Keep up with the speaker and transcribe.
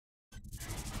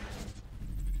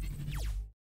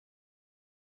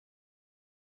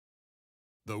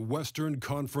The Western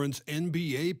Conference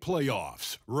NBA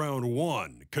Playoffs, Round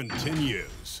 1,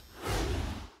 continues.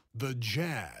 The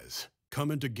Jazz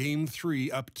come into Game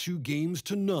 3 up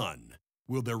 2-0.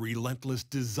 Will their relentless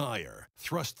desire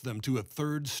thrust them to a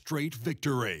third straight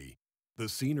victory? The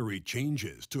scenery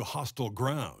changes to hostile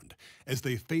ground as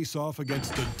they face off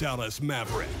against the Dallas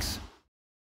Mavericks.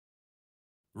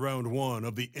 Round 1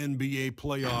 of the NBA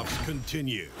Playoffs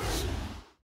continues.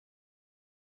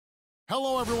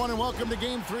 Hello, everyone, and welcome to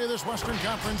Game 3 of this Western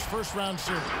Conference first-round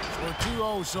series. We're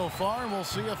 2-0 so far, and we'll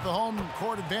see if the home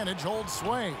court advantage holds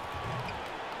sway.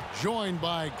 Joined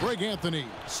by Greg Anthony,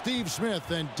 Steve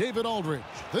Smith, and David Aldridge,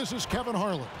 this is Kevin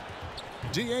Harlan.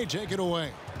 D.A., take it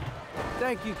away.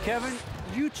 Thank you, Kevin.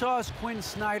 Utah's Quinn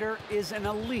Snyder is an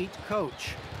elite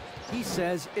coach. He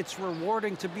says it's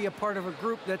rewarding to be a part of a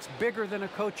group that's bigger than a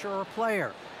coach or a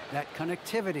player. That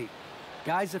connectivity.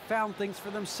 Guys have found things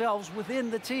for themselves within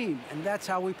the team, and that's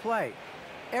how we play.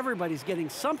 Everybody's getting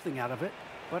something out of it,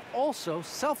 but also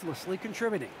selflessly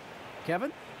contributing.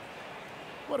 Kevin?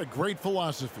 What a great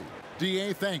philosophy.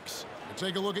 D.A., thanks. We'll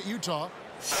take a look at Utah.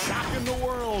 Shocking the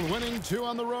world, winning 2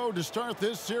 on the road to start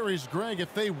this series. Greg,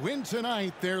 if they win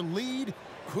tonight, their lead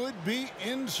could be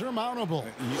insurmountable.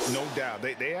 No doubt.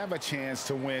 They have a chance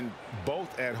to win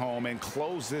both at home and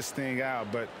close this thing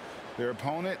out, but their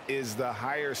opponent is the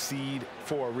higher seed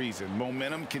for a reason.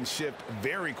 Momentum can shift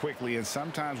very quickly, and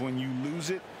sometimes when you lose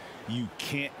it, you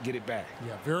can't get it back.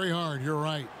 Yeah, very hard. You're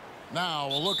right. Now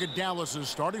we'll look at Dallas's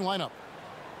starting lineup.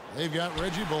 They've got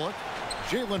Reggie Bullock,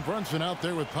 Jalen Brunson out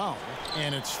there with Powell,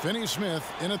 and it's Finney Smith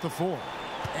in at the 4.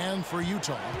 And for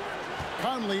Utah,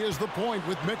 Conley is the point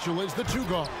with Mitchell as the 2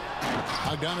 guard.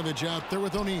 Bogdanovich out there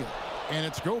with O'Neal, and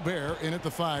it's Gobert in at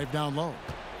the 5 down low.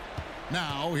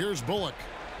 Now here's Bullock.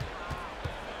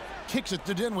 Kicks it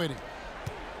to Dinwiddie.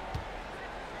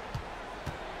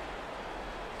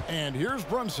 And here's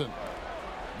Brunson.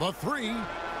 The 3.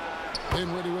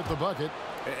 Dinwiddie with the bucket.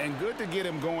 And good to get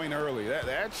him going early.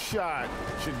 That shot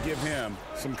should give him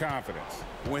some confidence.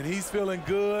 When he's feeling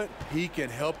good, he can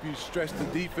help you stretch the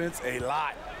defense a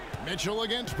lot. Mitchell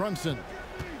against Brunson.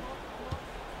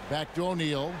 Back to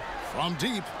O'Neal. From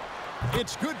deep.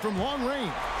 It's good from long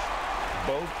range.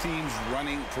 Both teams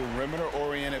running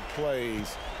perimeter-oriented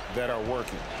plays that are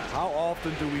working. How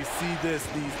often do we see this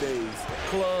these days?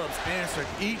 Clubs answering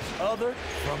each other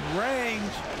from range.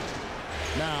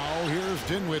 Now here's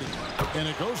Dinwiddie, and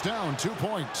it goes down 2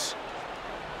 points.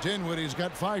 Dinwiddie's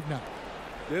got 5 now.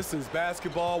 This is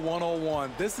basketball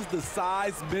 101. This is the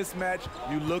size mismatch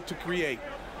you look to create.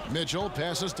 Mitchell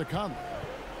passes to Conley.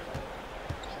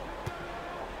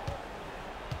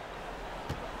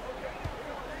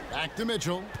 Back to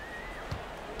Mitchell.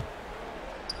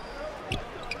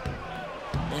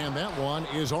 And that one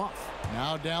is off.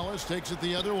 Now Dallas takes it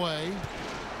the other way.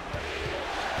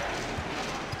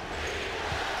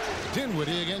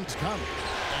 Dinwiddie against Conley.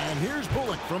 And here's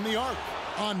Bullock from the arc.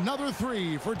 Another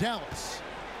 3 for Dallas.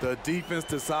 The defense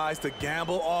decides to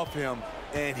gamble off him,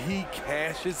 and he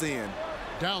cashes in.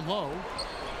 Down low.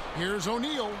 Here's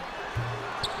O'Neal.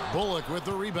 Bullock with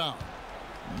the rebound.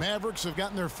 Mavericks have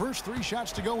gotten their first 3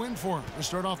 shots to go in for him to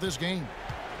start off this game.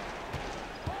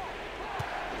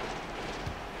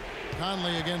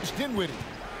 Conley against Dinwiddie.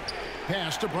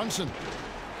 Pass to Brunson.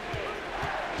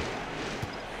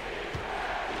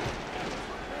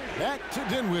 Back to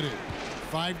Dinwiddie.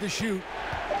 5 to shoot.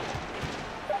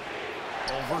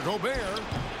 Over Gobert.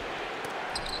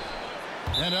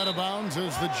 And out of bounds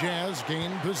as the Jazz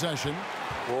gain possession.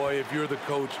 Boy, if you're the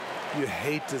coach, you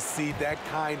hate to see that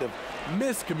kind of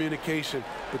miscommunication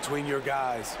between your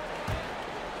guys.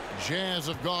 Jazz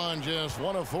have gone just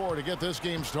 1 of 4 to get this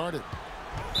game started.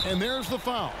 And there's the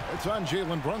foul. It's on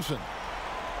Jalen Brunson.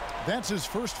 That's his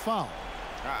first foul.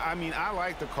 I mean, I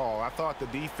like the call. I thought the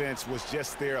defense was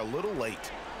just there a little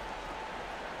late.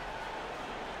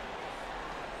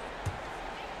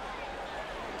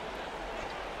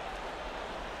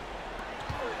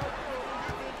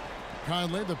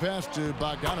 Conley, the pass to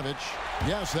Bogdanovich.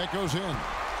 Yes, that goes in.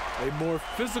 A more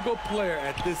physical player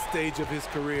at this stage of his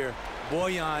career.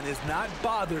 Bojan is not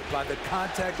bothered by the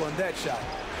contact on that shot.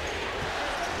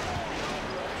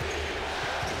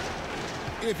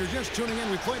 If you're just tuning in,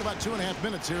 we played about 2.5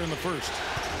 minutes here in the first.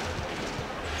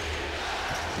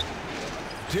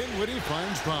 Dinwiddie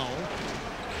finds Powell.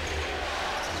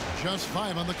 Just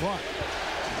 5 on the clock.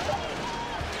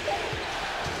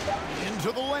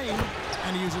 Into the lane,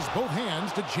 and he uses both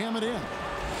hands to jam it in.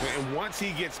 And once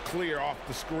he gets clear off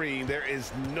the screen, there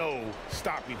is no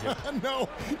stopping him. No,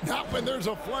 not when there's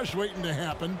a flush waiting to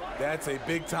happen. That's a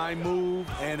big-time move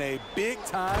and a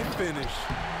big-time finish.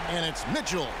 And it's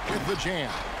Mitchell with the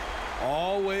jam.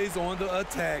 Always on the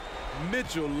attack,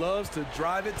 Mitchell loves to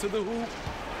drive it to the hoop,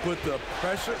 put the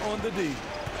pressure on the D.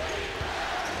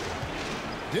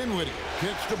 Dinwiddie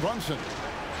kicks to Brunson.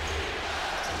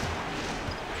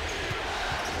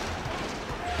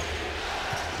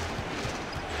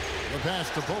 The pass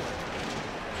to Bullock.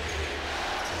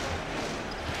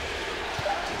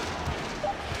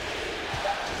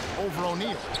 Over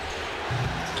O'Neal.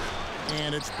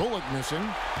 And it's Bullock missing.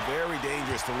 Very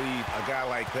dangerous to leave a guy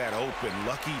like that open.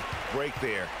 Lucky break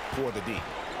there for the D.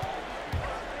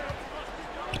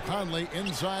 Conley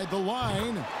inside the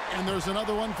line. And there's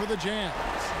another one for the Jazz.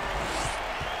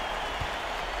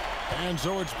 And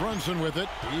so it's Brunson with it.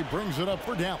 He brings it up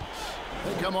for Dallas.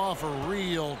 They come off a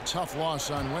real tough loss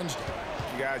on Wednesday.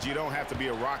 Guys, you don't have to be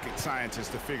a rocket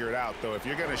scientist to figure it out, though. If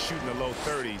you're going to shoot in the low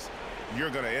 30s, you're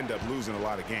going to end up losing a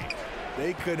lot of games.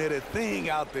 They couldn't hit a thing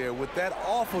out there. With that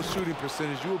awful shooting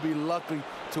percentage, you will be lucky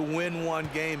to win one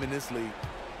game in this league.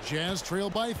 Jazz trail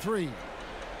by 3.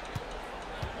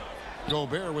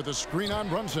 Gobert with a screen on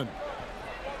Brunson.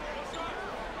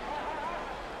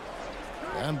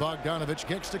 And Bogdanovich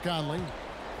kicks to Conley.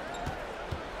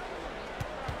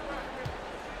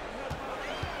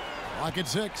 Clock at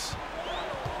 6.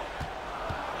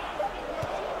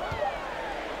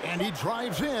 And he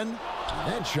drives in.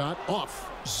 That shot off.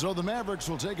 So the Mavericks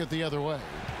will take it the other way.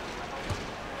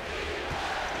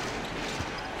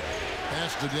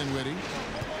 Pass to Dinwiddie.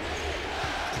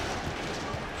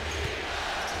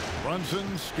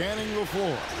 Brunson scanning the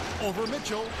floor. Over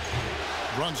Mitchell.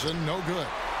 Brunson no good.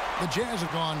 The Jazz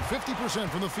have gone 50%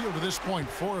 from the field to this point,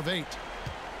 4 of 8.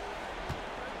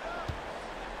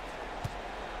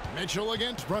 Mitchell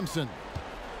against Brunson.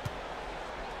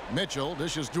 Mitchell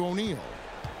dishes to O'Neal.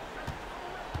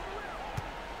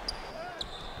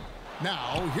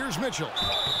 Now here's Mitchell.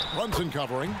 Brunson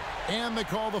covering. And they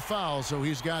call the foul, so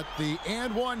he's got the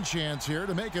and one chance here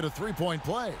to make it a 3-point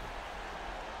play.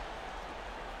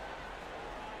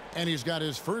 And he's got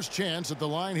his first chance at the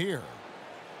line here.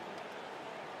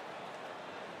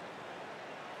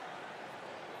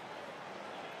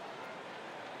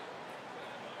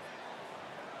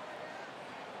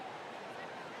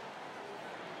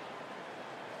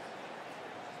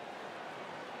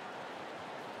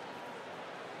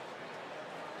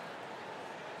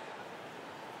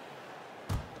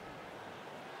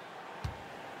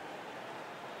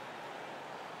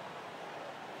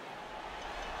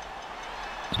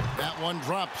 That one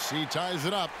drops. He ties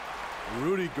it up.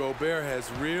 Rudy Gobert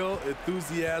has real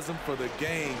enthusiasm for the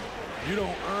game. You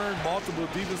don't earn multiple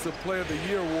Defensive Player of the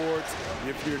Year awards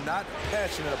if you're not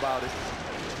passionate about it.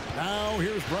 Now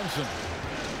here's Brunson.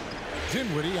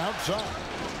 Dinwiddie outside.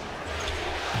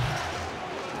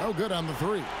 No good on the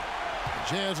 3. The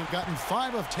Jazz have gotten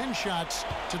 5 of 10 shots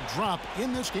to drop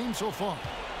in this game so far.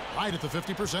 Right at the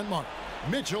 50% mark.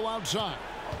 Mitchell outside.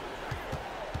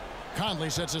 Conley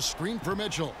sets a screen for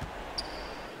Mitchell.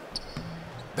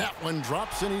 That one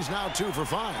drops, and he's now 2 for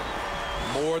 5.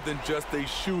 More than just a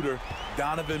shooter,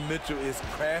 Donovan Mitchell is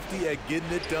crafty at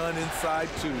getting it done inside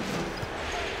too.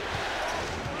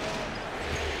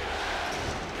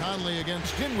 Conley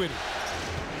against Dinwiddie.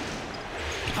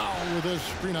 Powell with a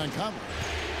screen on Conley.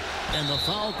 And the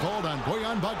foul called on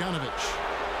Bojan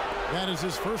Bogdanovich. That is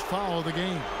his first foul of the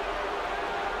game.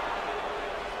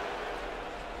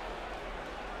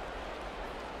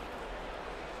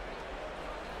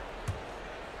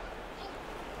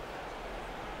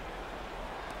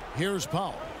 Here's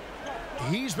Powell.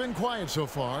 He's been quiet so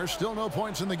far. Still no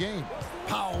points in the game.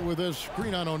 Powell with a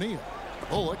screen on O'Neal.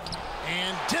 Bullock.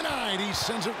 And denied. He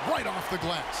sends it right off the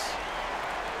glass.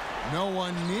 No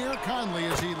one near Conley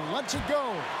as he lets it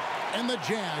go. And the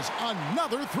Jazz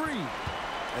another 3.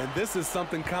 And this is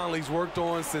something Conley's worked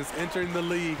on since entering the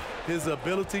league. His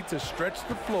ability to stretch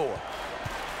the floor.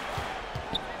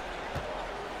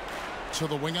 To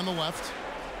the wing on the left.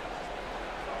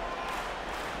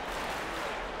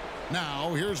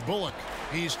 Now here's Bullock.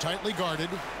 He's tightly guarded.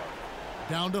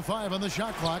 Down to 5 on the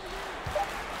shot clock.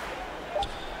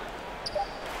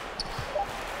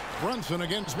 Brunson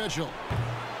against Mitchell.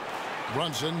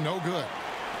 Brunson no good.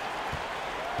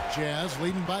 Jazz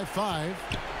leading by 5.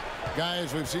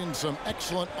 Guys, we've seen some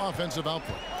excellent offensive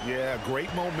output. Yeah,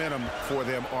 great momentum for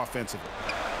them offensively.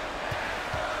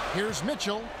 Here's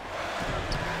Mitchell.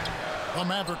 The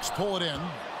Mavericks pull it in.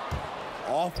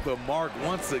 Off the mark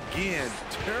once again.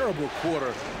 Terrible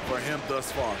quarter for him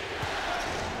thus far.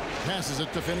 Passes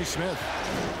it to Finney-Smith.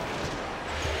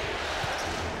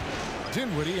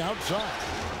 Dinwiddie outside.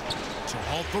 To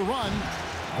halt the run.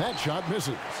 That shot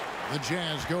misses. The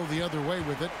Jazz go the other way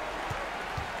with it.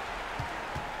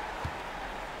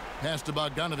 Pass to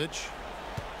Bogdanovich.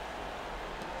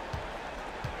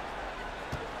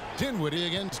 Dinwiddie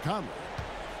against Conley.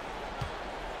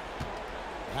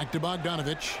 Back to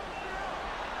Bogdanovich.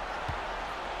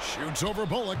 Shoots over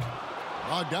Bullock.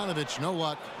 Bogdanovich, no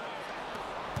luck.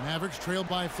 Mavericks trailed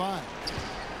by 5.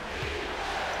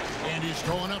 And he's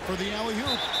going up for the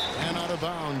alley-oop. And out of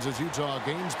bounds as Utah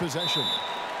gains possession.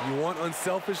 You want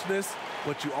unselfishness,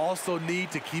 but you also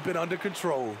need to keep it under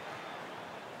control.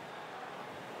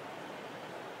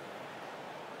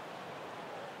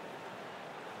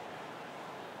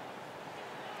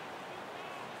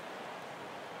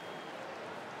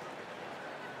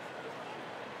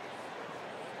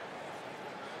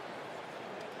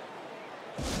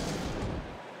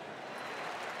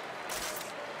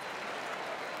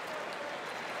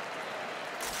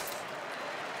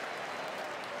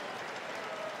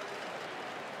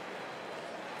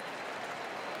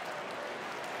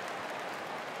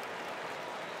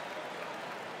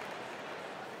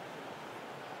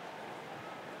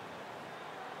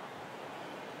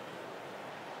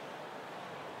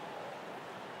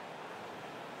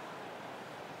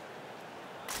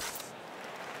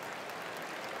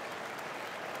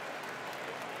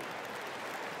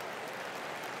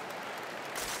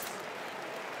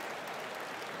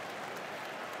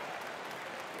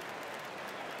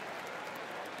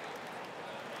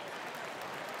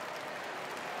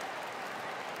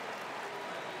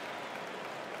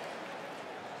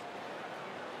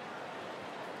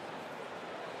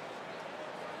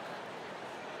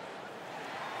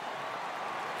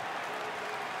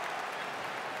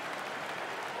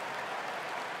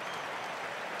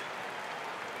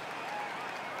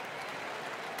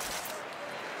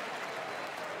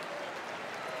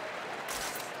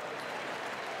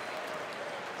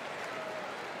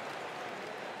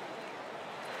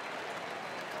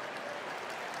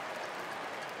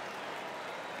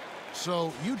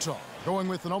 So Utah going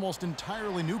with an almost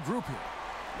entirely new group here.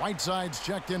 Whiteside's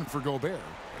checked in for Gobert.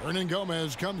 Hernan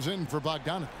Gomez comes in for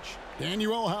Bogdanovich.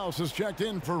 Daniel House is checked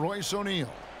in for Royce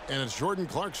O'Neal. And it's Jordan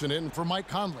Clarkson in for Mike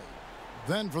Conley.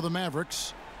 Then for the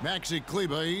Mavericks, Maxi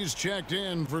Kleber, he's checked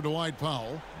in for Dwight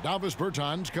Powell. Davis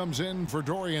Bertans comes in for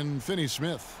Dorian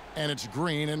Finney-Smith. And it's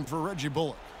Green in for Reggie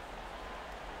Bullock.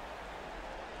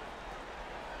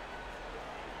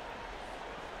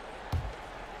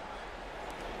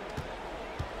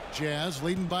 Jazz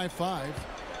leading by 5.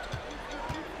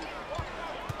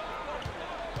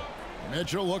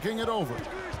 Mitchell looking it over.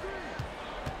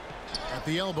 At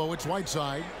the elbow, it's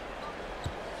Whiteside.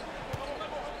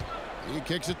 He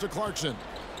kicks it to Clarkson.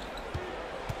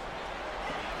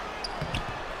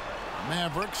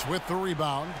 Mavericks with the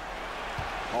rebound.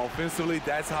 Offensively,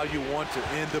 that's how you want to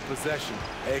end the possession,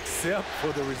 except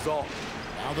for the result.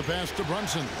 Now the pass to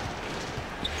Brunson.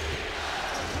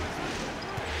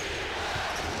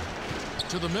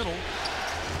 To the middle.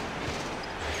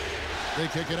 They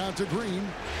kick it out to Green.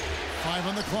 5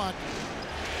 on the clock.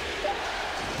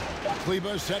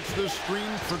 Kleber sets the screen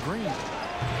for Green.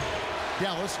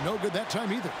 Dallas no good that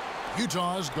time either.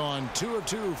 Utah's gone 2 of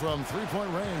 2 from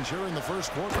three-point range here in the first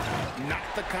quarter. Not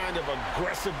the kind of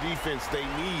aggressive defense they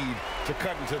need to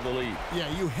cut into the lead. Yeah,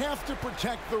 you have to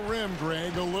protect the rim,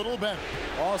 Greg, a little better.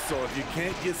 Also, if you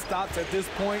can't get stops at this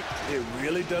point, it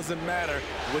really doesn't matter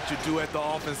what you do at the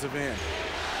offensive end.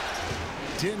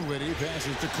 Dinwiddie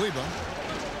passes to Kleber.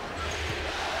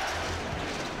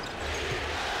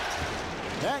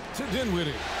 Back to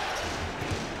Dinwiddie.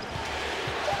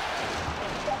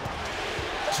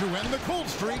 To end the cold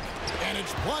streak, and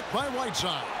it's blocked by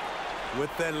Whiteside. With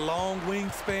that long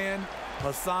wingspan,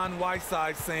 Hassan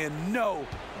Whiteside saying, no,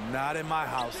 not in my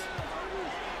house.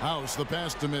 House, the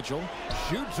pass to Mitchell.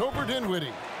 Shoots over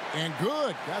Dinwiddie. And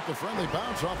good. Got the friendly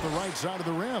bounce off the right side of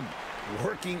the rim.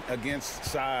 Working against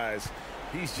size,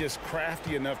 he's just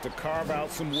crafty enough to carve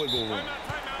out some wiggle room.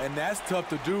 And that's tough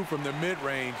to do from the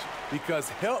mid-range because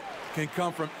help can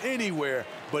come from anywhere,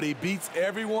 but he beats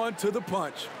everyone to the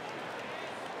punch.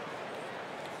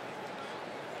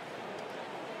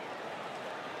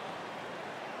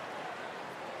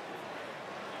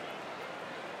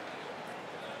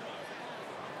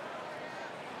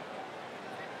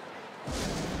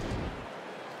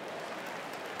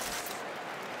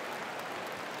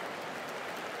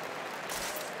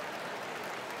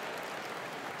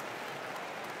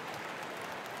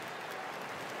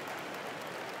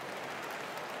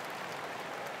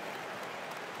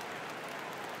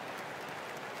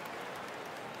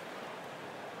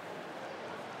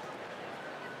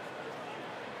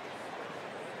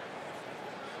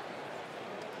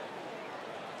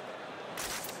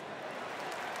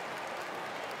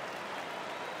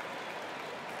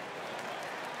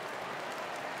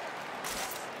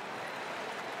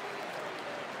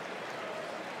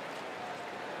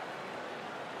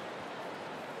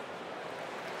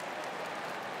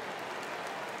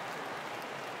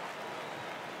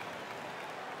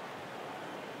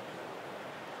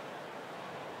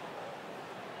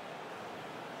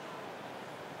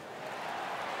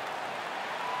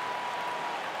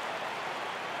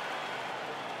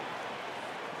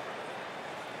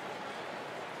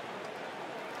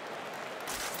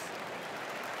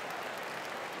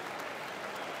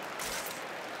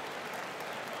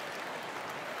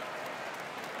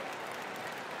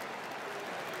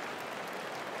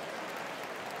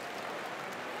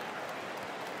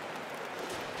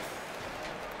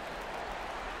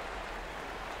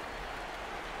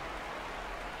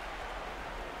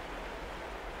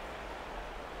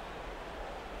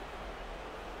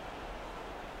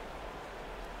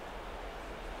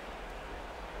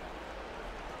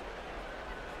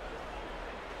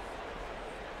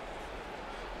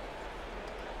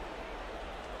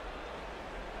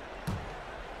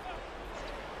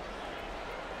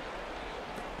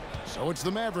 So it's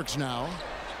the Mavericks now.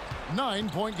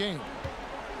 9-point game.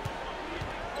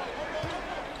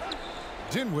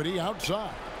 Dinwiddie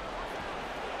outside.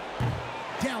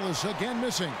 Dallas again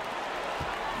missing.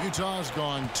 Utah's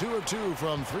gone 2 of 2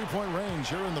 from three-point range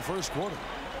here in the first quarter.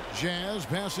 Jazz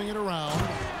passing it around,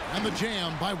 and the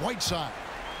jam by Whiteside.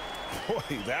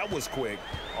 Boy, that was quick.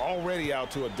 Already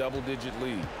out to a double-digit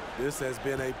lead. This has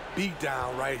been a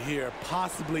beatdown right here,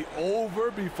 possibly over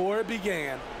before it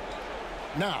began.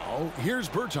 Now, here's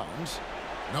Bertans.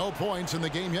 No points in the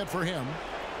game yet for him.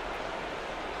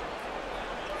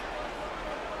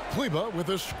 Kleba with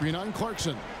a screen on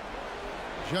Clarkson.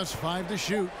 Just 5 to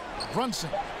shoot. Brunson.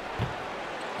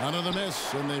 Another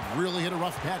miss, and they've really hit a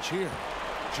rough patch here.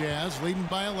 Jazz leading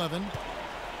by 11.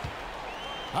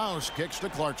 House kicks to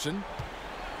Clarkson.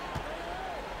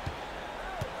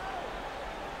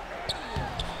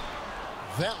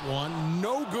 That one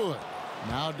no good.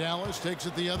 Now Dallas takes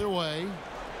it the other way.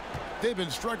 They've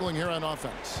been struggling here on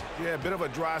offense. Yeah, a bit of a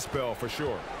dry spell for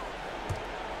sure.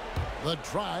 The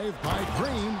drive by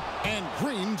Green, and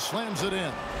Green slams it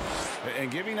in.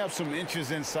 And giving up some inches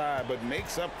inside, but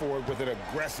makes up for it with an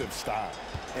aggressive style.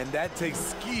 And that takes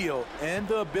skill and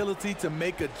the ability to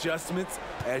make adjustments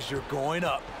as you're going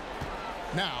up.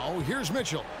 Now, here's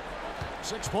Mitchell.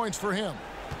 6 points for him.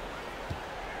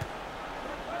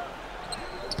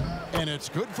 And it's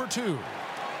good for 2.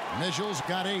 Mitchell's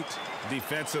got 8.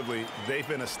 Defensively, they've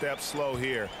been a step slow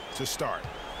here to start.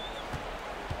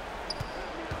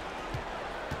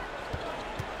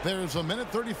 There's a minute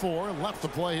 34 left to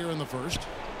play here in the first.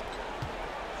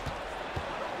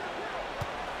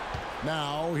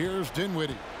 Now here's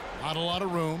Dinwiddie. Not a lot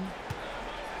of room.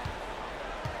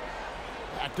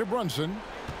 Back to Brunson.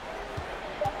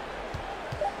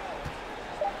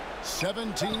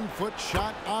 17-foot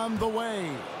shot on the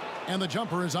way. And the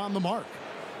jumper is on the mark.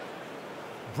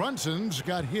 Brunson's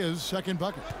got his second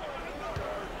bucket.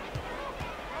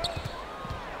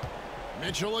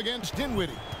 Mitchell against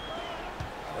Dinwiddie.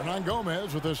 Hernan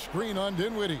Gomez with a screen on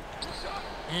Dinwiddie.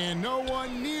 And no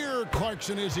one near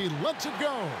Clarkson as he lets it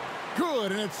go.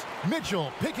 Good, and it's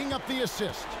Mitchell picking up the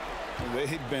assist.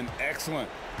 They've been excellent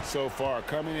so far,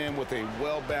 coming in with a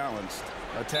well-balanced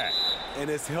attack. And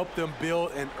it's helped them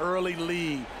build an early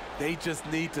lead. They just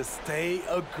need to stay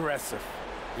aggressive.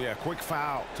 Yeah, quick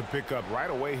foul to pick up right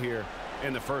away here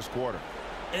in the first quarter.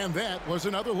 And that was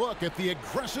another look at the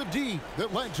aggressive D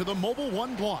that led to the Mobile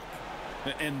One block.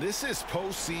 And this is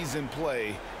postseason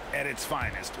play at its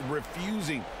finest,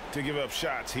 refusing to give up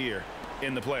shots here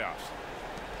in the playoffs.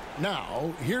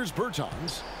 Now, here's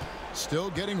Bertans. Still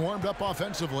getting warmed up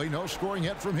offensively. No scoring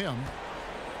yet from him.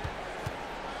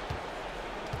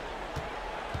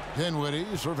 Dinwiddie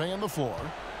surveying the floor.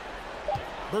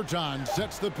 Bertans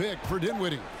sets the pick for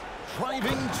Dinwiddie.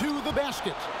 Driving to the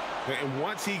basket. And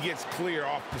once he gets clear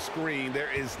off the screen,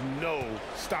 there is no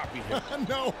stopping him.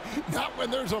 No, not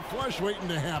when there's a flush waiting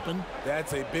to happen.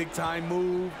 That's a big-time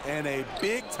move and a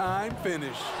big-time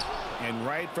finish. And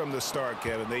right from the start,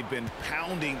 Kevin, they've been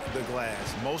pounding the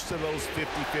glass. Most of those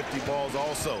 50-50 balls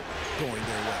also going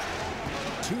their way.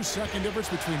 2-second difference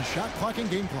between shot clock and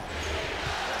game clock.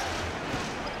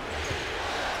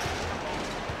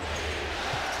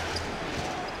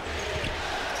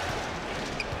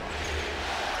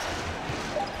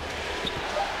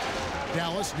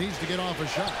 Dallas needs to get off a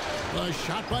shot. The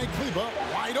shot by Kleba,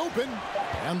 wide open,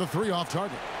 and the 3 off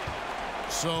target.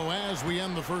 So as we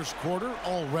end the first quarter,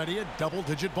 already a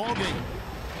double-digit ball game.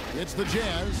 It's the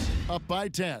Jazz up by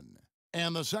 10.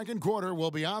 And the second quarter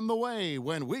will be on the way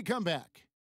when we come back.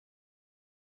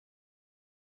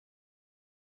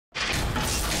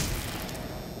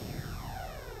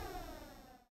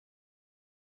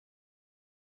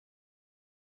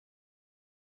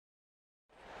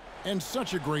 And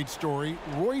such a great story.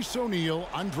 Royce O'Neal,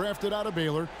 undrafted out of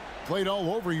Baylor, played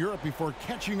all over Europe before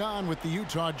catching on with the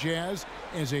Utah Jazz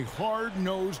as a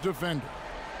hard-nosed defender.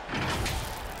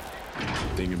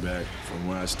 Thinking back from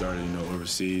where I started,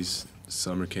 overseas,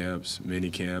 summer camps,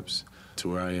 mini camps, to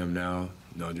where I am now,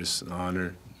 just an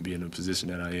honor to be in the position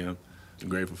that I am. I'm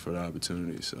grateful for the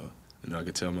opportunity, so I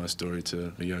can tell my story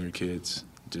to the younger kids,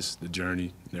 just the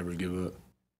journey, never give up.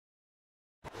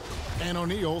 And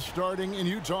O'Neal starting in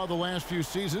Utah the last few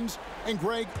seasons, and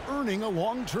Greg earning a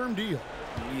long-term deal.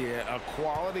 Yeah, a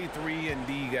quality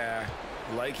 3-and-D guy.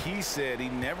 Like he said, he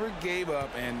never gave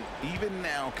up, and even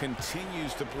now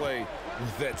continues to play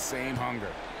with that same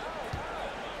hunger.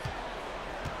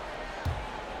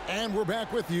 And we're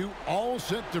back with you, all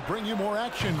set to bring you more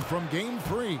action from Game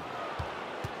 3.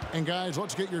 And guys,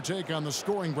 let's get your take on the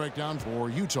scoring breakdown for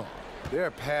Utah.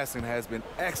 Their passing has been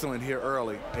excellent here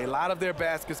early. A lot of their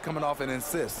baskets coming off an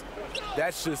assist.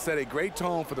 That should set a great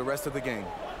tone for the rest of the game.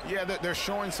 Yeah, they're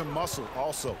showing some muscle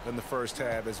also in the first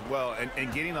half as well,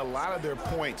 and getting a lot of their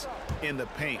points in the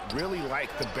paint. Really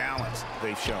like the balance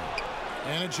they've shown.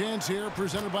 And a chance here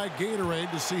presented by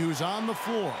Gatorade to see who's on the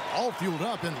floor. All fueled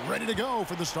up and ready to go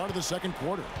for the start of the second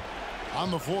quarter.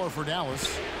 On the floor for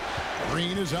Dallas,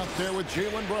 Green is out there with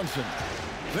Jalen Brunson.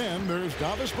 Then there's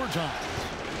Davis Bertans.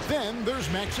 Then there's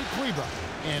Maxi Kleber.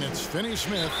 And it's Finney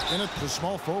Smith in at the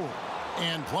small forward.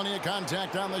 And plenty of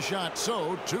contact on the shot,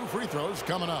 so 2 free throws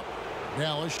coming up.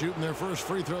 Dallas shooting their first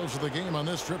free throws of the game on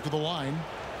this trip to the line.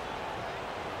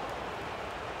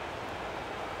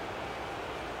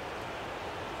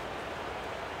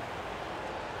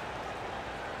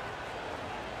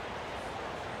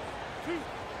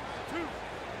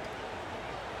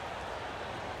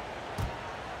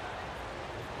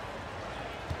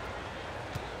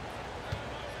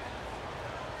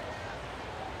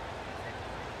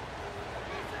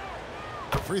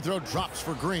 Free throw drops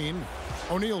for Green.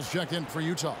 O'Neal's checked in for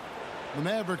Utah. The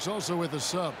Mavericks also with a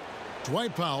sub.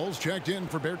 Dwight Powell's checked in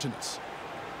for Bertans.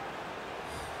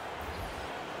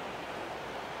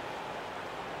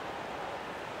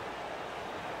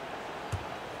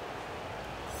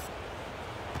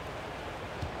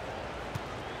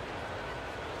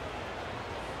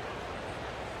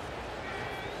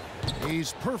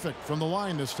 He's perfect from the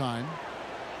line this time.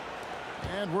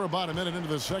 And we're about a minute into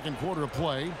the second quarter of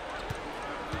play.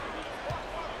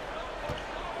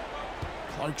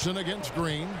 Clarkson against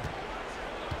Green.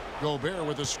 Gobert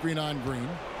with a screen on Green.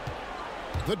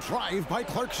 The drive by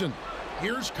Clarkson.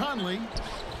 Here's Conley.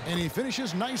 And he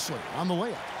finishes nicely on the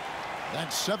layup.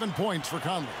 That's 7 points for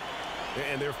Conley.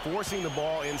 And they're forcing the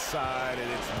ball inside,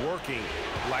 and it's working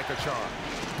like a charm.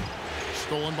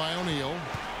 Stolen by O'Neal.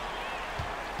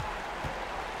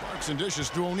 Clarkson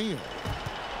dishes to O'Neal.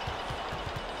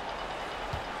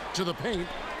 To the paint.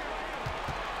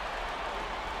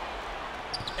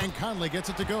 And Conley gets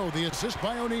it to go. The assist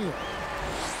by O'Neal.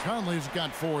 Conley's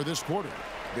got 4 this quarter.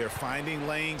 They're finding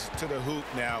lanes to the hoop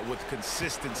now with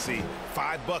consistency.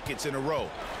 5 buckets in a row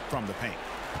from the paint.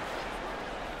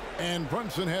 And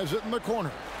Brunson has it in the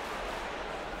corner.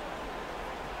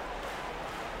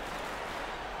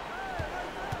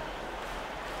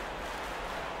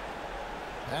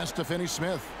 Pass to Finney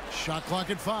Smith. Shot clock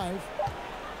at 5.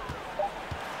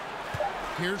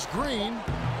 Here's Green.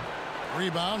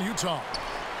 Rebound, Utah.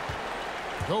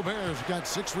 Gobert's got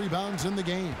 6 rebounds in the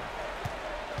game.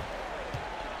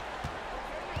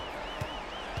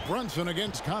 Brunson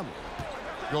against Conley.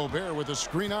 Gobert with a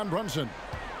screen on Brunson.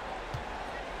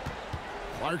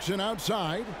 Clarkson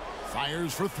outside.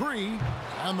 Fires for 3.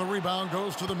 And the rebound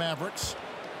goes to the Mavericks.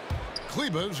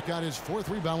 Kleber's got his 4th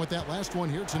rebound with that last one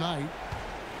here tonight.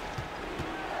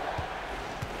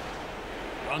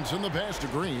 Brunson the pass to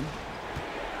Green.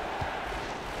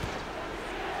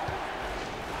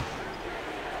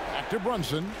 To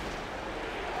Brunson.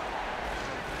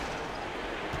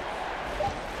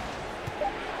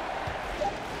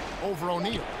 Over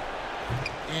O'Neal.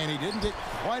 And he didn't get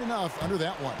quite enough under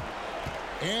that one.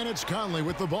 And it's Conley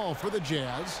with the ball for the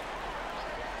Jazz.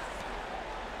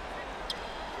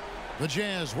 The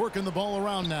Jazz working the ball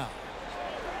around now.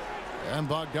 And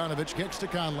Bogdanovich kicks to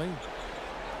Conley.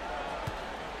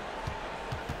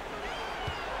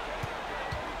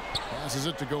 Passes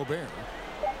it to Gobert.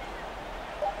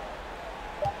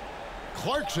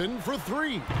 Clarkson for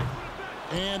 3.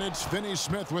 And it's Finney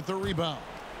Smith with the rebound.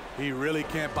 He really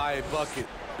can't buy a bucket,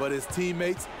 but his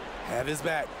teammates have his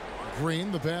back.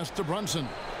 Green the pass to Brunson.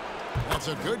 That's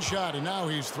a good shot, and now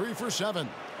he's 3 for 7.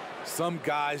 Some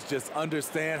guys just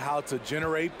understand how to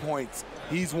generate points.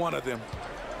 He's one of them.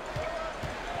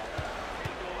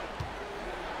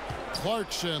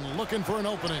 Clarkson looking for an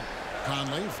opening.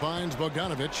 Conley finds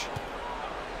Bogdanovich.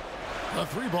 A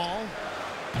 3 ball.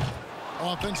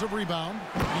 Offensive rebound.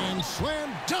 And slam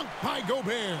dunk by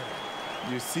Gobert.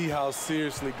 You see how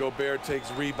seriously Gobert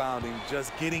takes rebounding,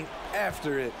 just getting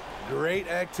after it. Great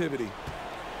activity.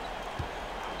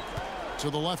 To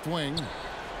the left wing.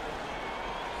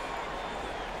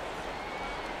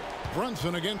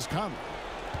 Brunson against Conley.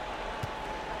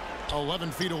 11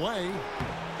 feet away.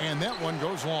 And that one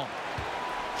goes long.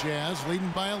 Jazz leading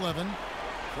by 11.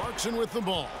 Clarkson with the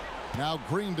ball. Now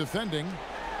Green defending.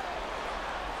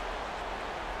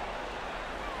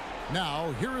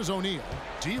 Now here is O'Neal.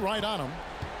 D right on him.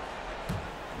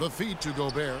 The feed to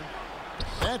Gobert.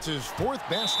 That's his 4th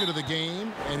basket of the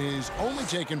game, and he's only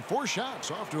taken 4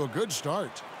 shots. Off to a good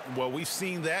start. Well, we've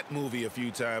seen that movie a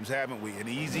few times, haven't we? An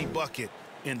easy bucket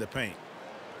in the paint.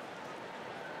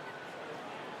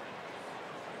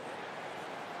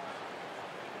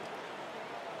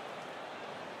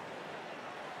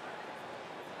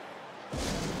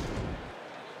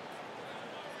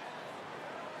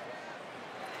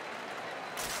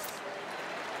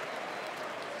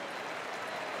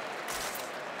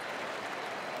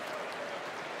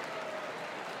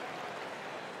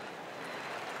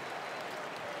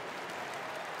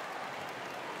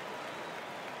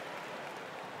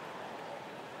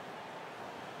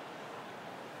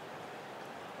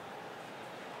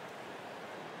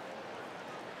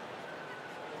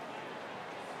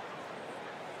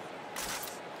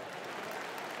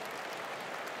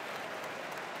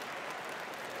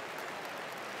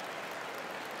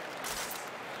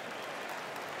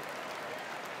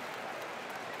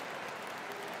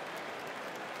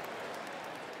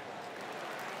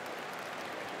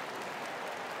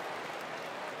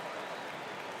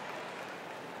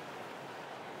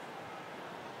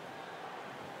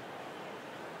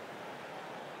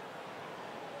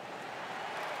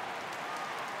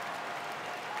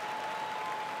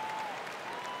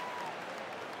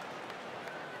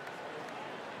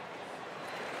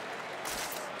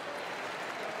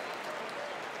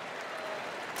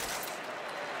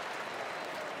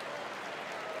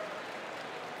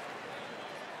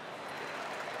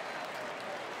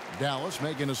 Dallas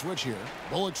making a switch here.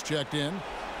 Bullock's checked in.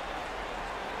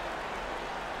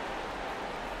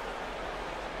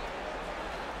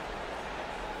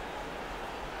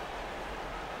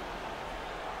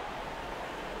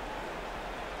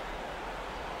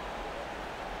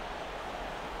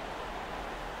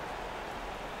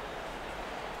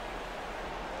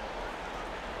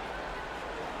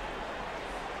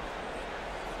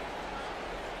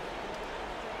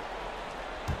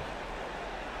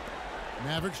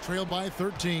 Mavericks trail by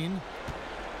 13.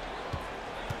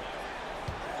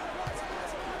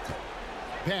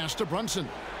 Pass to Brunson.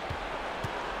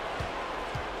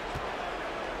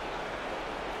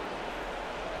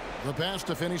 The pass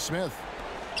to Finney-Smith.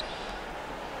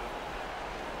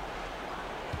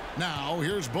 Now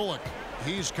here's Bullock.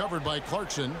 He's covered by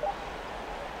Clarkson.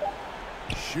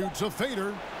 Shoots a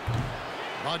fader.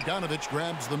 Bogdanovich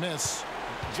grabs the miss.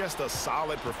 Just a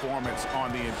solid performance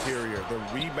on the interior. The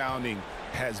rebounding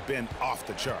has been off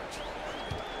the charts.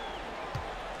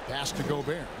 Pass to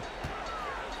Gobert.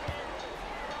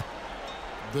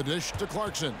 The dish to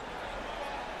Clarkson.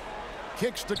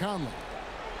 Kicks to Conley.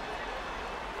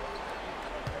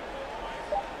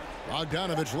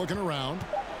 Bogdanovich looking around.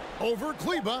 Over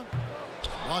Kleba.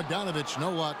 Bogdanovich,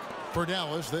 no luck for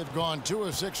Dallas. They've gone 2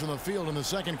 of 6 from the field in the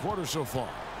second quarter so far.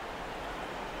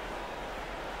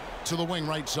 To the wing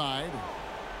right side.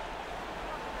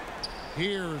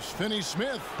 Here's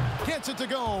Finney-Smith. Gets it to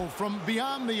go from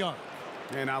beyond the arc.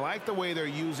 And I like the way they're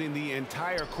using the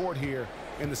entire court here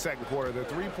in the second quarter. The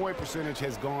three-point percentage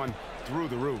has gone through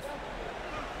the roof.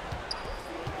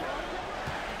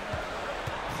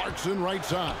 Clarkson right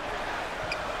side.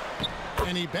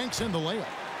 And he banks in the layup.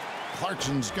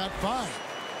 Clarkson's got 5.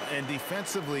 And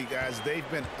defensively, guys, they've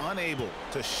been unable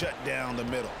to shut down the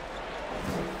middle.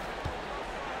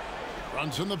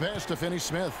 Brunson the pass to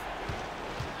Finney-Smith.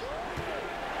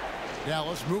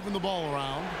 Dallas moving the ball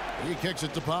around. He kicks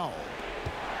it to Powell.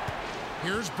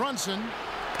 Here's Brunson.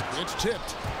 It's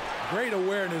tipped. Great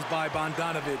awareness by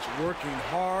Bogdanovich, working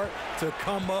hard to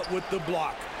come up with the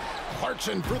block.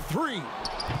 Clarkson for 3.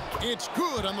 It's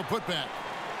good on the putback.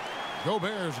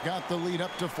 Gobert's got the lead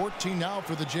up to 14 now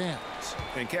for the Jazz.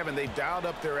 And Kevin, they've dialed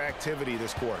up their activity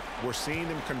this quarter. We're seeing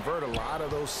them convert a lot of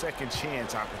those second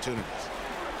chance opportunities.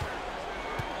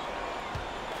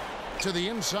 To the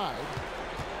inside.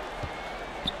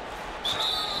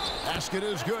 Basket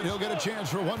is good. He'll get a chance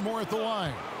for one more at the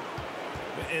line.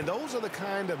 And those are the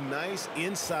kind of nice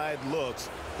inside looks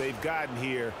they've gotten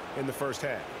here in the first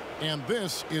half. And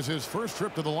this is his first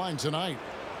trip to the line tonight.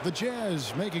 The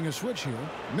Jazz making a switch here.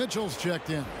 Mitchell's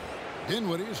checked in.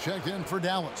 Dinwiddie's checked in for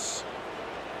Dallas.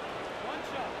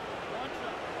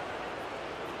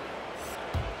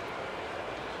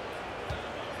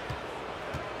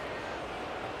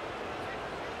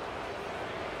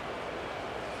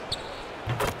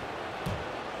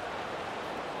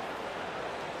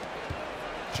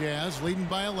 Jazz leading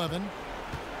by 11.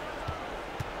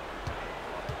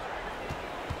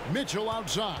 Mitchell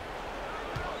outside.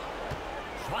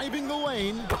 Driving the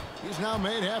lane. He's now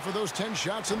made half of those 10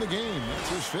 shots in the game. That's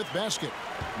his 5th basket.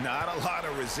 Not a lot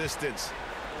of resistance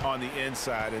on the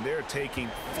inside, and they're taking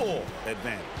full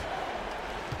advantage.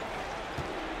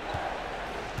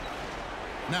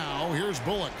 Now here's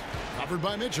Bullock. Covered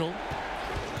by Mitchell.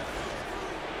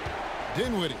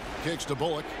 Dinwiddie kicks to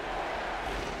Bullock.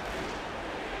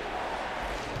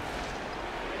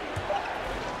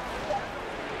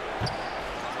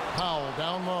 Powell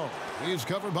down low. He's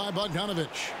covered by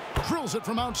Bogdanovich. Drills it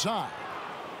from outside.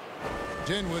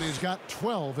 Dinwiddie's got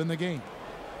 12 in the game.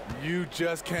 You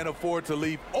just can't afford to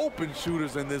leave open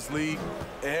shooters in this league.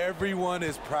 Everyone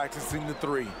is practicing the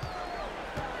 3.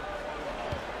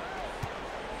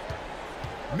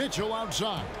 Mitchell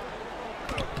outside.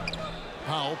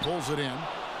 Powell pulls it in.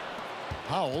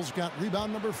 Powell's got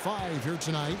rebound number 5 here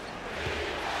tonight.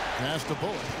 Pass to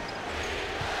Bullock.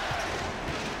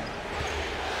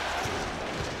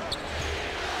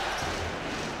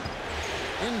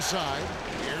 Inside,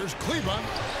 here's Kleba.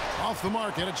 Off the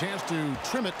mark, and a chance to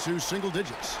trim it to single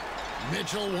digits.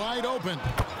 Mitchell wide open.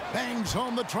 Bangs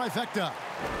home the trifecta.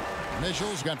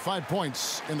 Mitchell's got 5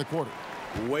 points in the quarter.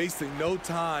 Wasting no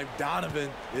time.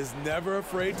 Donovan is never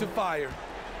afraid to fire.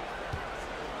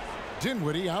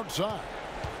 Dinwiddie outside.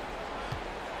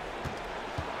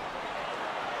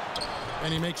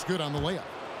 And he makes good on the layup.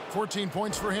 14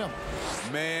 points for him.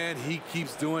 Man, he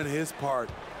keeps doing his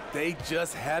part. They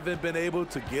just haven't been able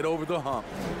to get over the hump.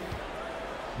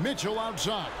 Mitchell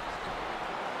outside.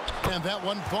 And that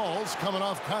one falls coming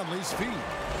off Conley's feet.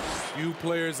 Few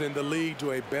players in the league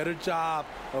do a better job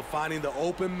of finding the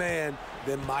open man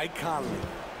than Mike Conley.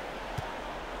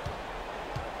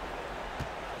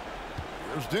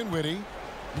 Here's Dinwiddie.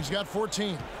 He's got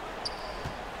 14.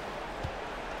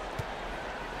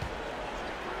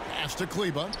 Pass to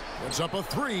Kleba. Puts up a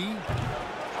three.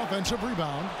 Offensive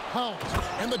rebound. Powell.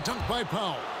 And the dunk by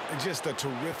Powell. Just a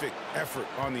terrific effort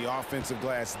on the offensive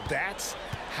glass. That's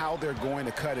how they're going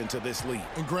to cut into this lead.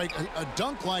 And Greg, a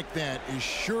dunk like that is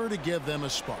sure to give them a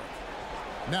spark.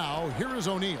 Now, here is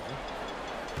O'Neal.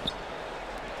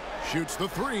 Shoots the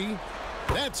three.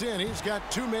 That's in. He's got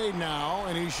two made now,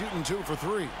 and he's shooting 2 for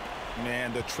 3.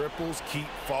 Man, the triples keep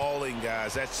falling,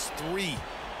 guys. That's 3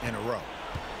 in a row.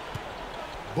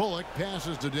 Bullock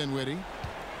passes to Dinwiddie.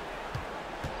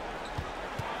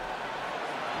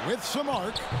 With some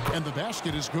arc, and the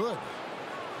basket is good.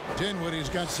 Dinwiddie's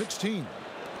got 16.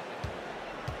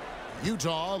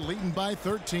 Utah leading by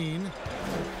 13.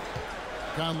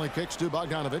 Conley kicks to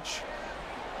Bogdanovich.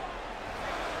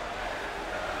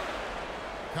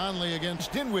 Conley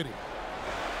against Dinwiddie.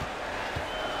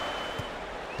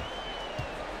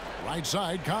 Right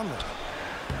side, Conley.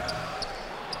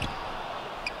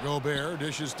 Gobert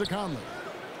dishes to Conley.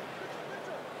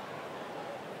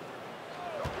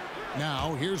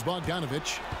 Now here's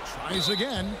Bogdanovich. Tries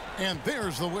again, and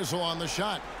there's the whistle on the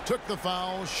shot. Took the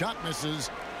foul, shot misses.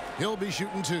 He'll be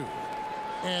shooting 2.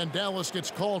 And Dallas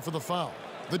gets called for the foul.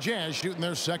 The Jazz shooting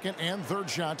their second and third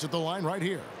shots at the line right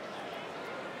here.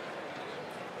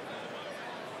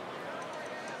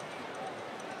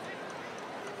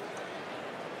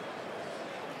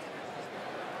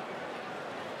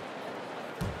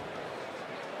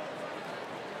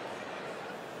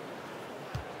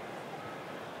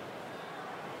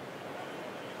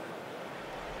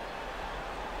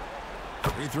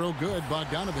 Free throw good,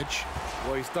 Bogdanovich.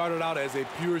 Well, he started out as a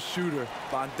pure shooter.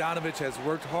 Bogdanovich has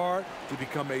worked hard to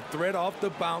become a threat off the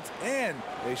bounce and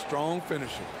a strong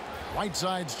finisher.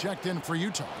 Whiteside's checked in for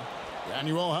Utah.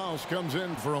 Daniel House comes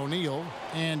in for O'Neal.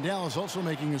 And Dallas also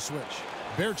making a switch.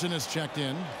 Berton is checked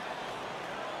in.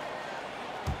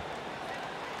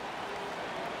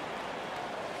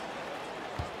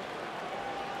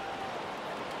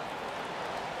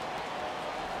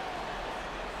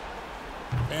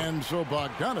 And so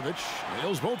Bogdanovich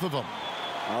nails both of them.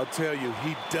 I'll tell you,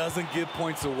 he doesn't give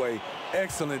points away.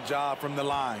 Excellent job from the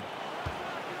line.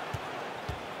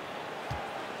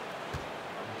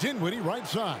 Dinwiddie right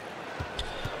side.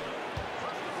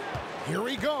 Here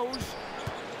he goes.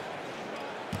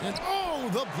 And oh,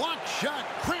 the block shot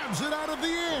crabs it out of the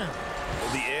air.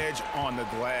 The edge on the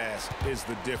glass is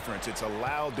the difference. It's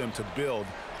allowed them to build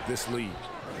this lead.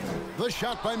 The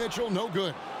shot by Mitchell, no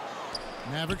good.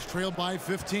 Mavericks trailed by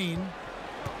 15.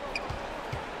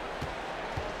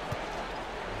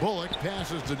 Bullock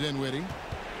passes to Dinwiddie.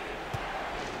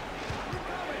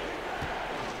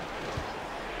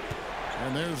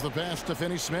 And there's the pass to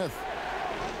Finney-Smith.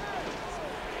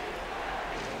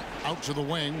 Out to the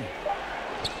wing.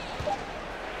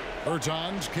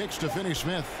 Bertans kicks to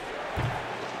Finney-Smith.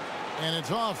 And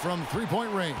it's off from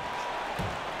three-point range.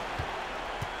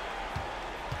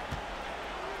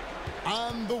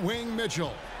 On the wing,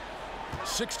 Mitchell.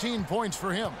 16 points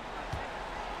for him.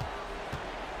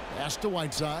 Pass to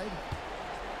Whiteside.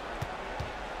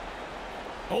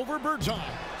 Over Bertans.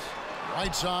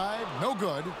 Right side, no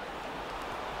good.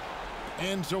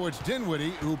 And so it's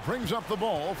Dinwiddie who brings up the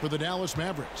ball for the Dallas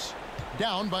Mavericks.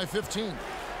 Down by 15.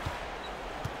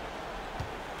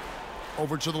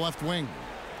 Over to the left wing.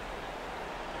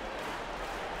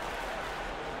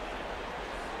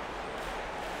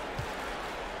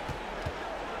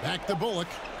 Back to Bullock.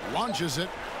 Launches it.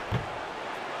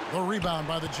 The rebound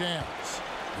by the Jazz.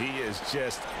 He is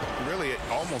just really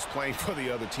almost playing for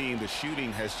the other team. The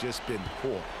shooting has just been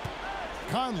poor.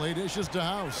 Conley dishes to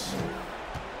House.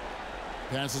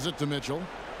 Passes it to Mitchell.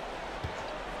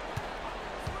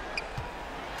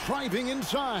 Driving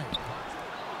inside.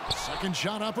 Second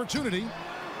shot opportunity.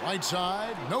 Right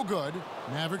side, no good.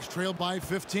 Mavericks trail by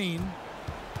 15.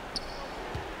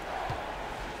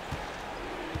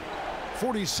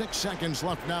 46 seconds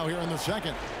left now here in the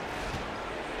second.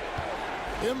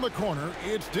 In the corner,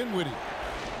 it's Dinwiddie.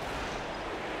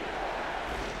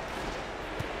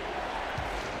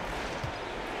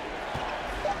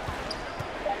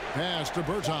 Pass to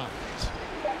Bertans.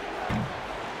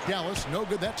 Dallas, no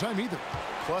good that time either.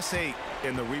 +8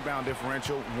 in the rebound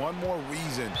differential. One more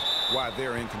reason why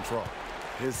they're in control.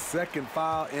 His second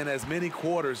foul in as many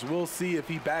quarters. We'll see if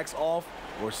he backs off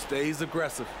or stays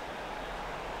aggressive.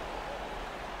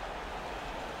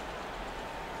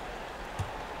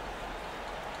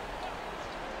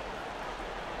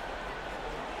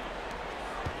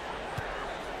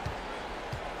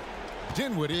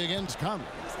 Dinwiddie against Conley.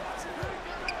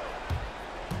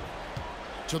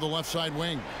 To the left side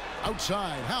wing.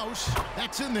 Outside, House.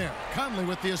 That's in there. Conley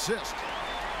with the assist.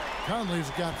 Conley's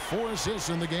got 4 assists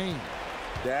in the game.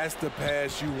 That's the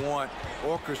pass you want.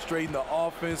 Orchestrating the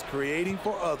offense, creating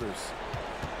for others.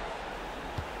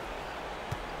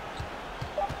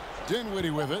 Dinwiddie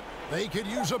with it. They could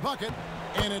use a bucket,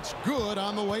 and it's good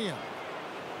on the way in.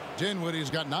 Dinwiddie's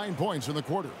got 9 points in the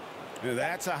quarter. Now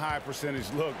that's a high percentage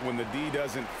look when the D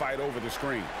doesn't fight over the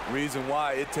screen. Reason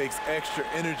why it takes extra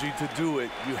energy to do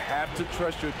it. You have to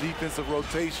trust your defensive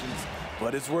rotations,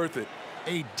 but it's worth it.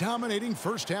 A dominating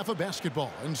first half of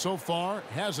basketball, and so far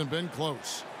hasn't been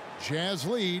close. Jazz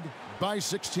lead by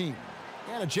 16.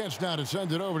 And a chance now to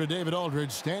send it over to David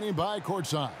Aldridge, standing by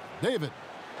courtside. David.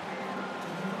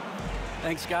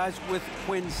 Thanks, guys. With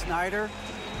Quinn Snyder,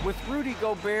 with Rudy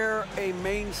Gobert a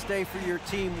mainstay for your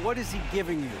team, what is he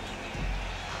giving you?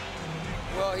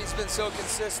 Well, he's been so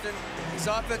consistent. His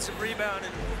offensive rebound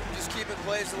and just keeping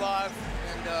plays alive,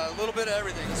 and a little bit of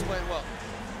everything. He's playing well.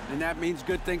 And that means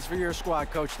good things for your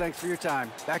squad, Coach. Thanks for your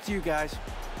time. Back to you guys.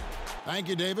 Thank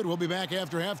you, David. We'll be back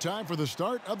after halftime for the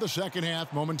start of the second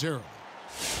half momentarily.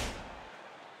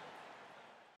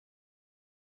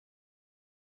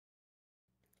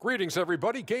 Greetings,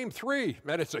 everybody. Game 3,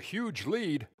 and it's a huge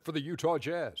lead for the Utah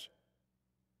Jazz.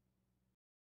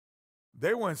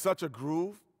 They were in such a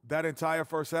groove that entire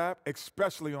first half,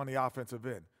 especially on the offensive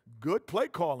end. Good play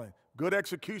calling, good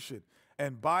execution,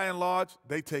 and by and large,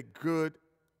 they take great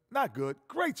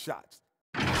shots.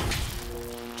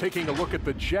 Taking a look at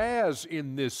the Jazz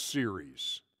in this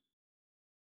series.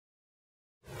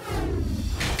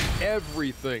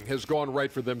 Everything has gone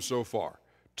right for them so far.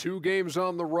 2 games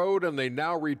on the road, and they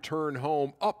now return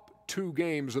home up 2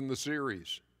 games in the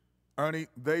series. Ernie,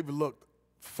 they've looked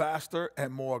faster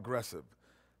and more aggressive.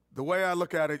 The way I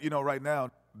look at it, right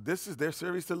now, this is their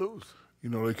series to lose.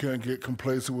 They can't get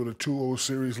complacent with a 2-0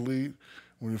 series lead.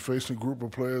 When you're facing a group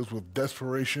of players with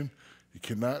desperation, you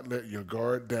cannot let your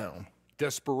guard down.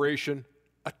 Desperation,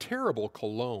 a terrible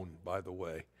cologne, by the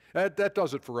way. That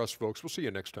does it for us, folks. We'll see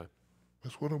you next time.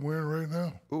 That's what I'm wearing right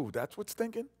now. Ooh, that's what's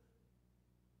thinking?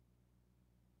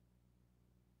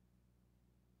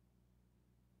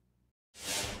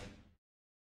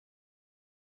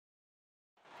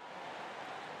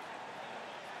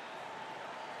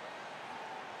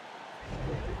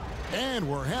 And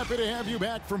we're happy to have you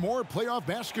back for more playoff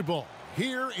basketball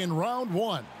here in round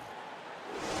 1.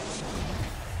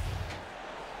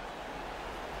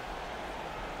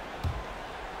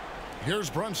 Here's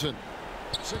Brunson.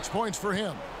 6 points for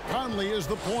him. Conley is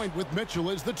the point with Mitchell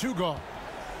as the 2 guard.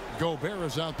 Gobert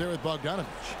is out there with Bogdanovich.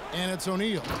 And it's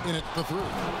O'Neal in at the 3.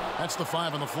 That's the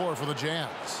 5 on the floor for the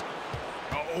Jazz.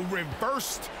 Oh,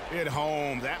 reversed it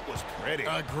home. That was pretty.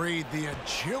 Agreed. The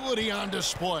agility on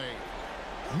display.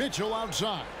 Mitchell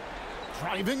outside.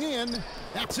 Driving in.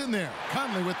 That's in there.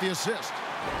 Conley with the assist.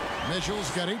 Mitchell's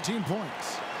got 18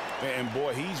 points. And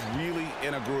boy, he's really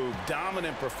in a groove.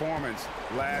 Dominant performance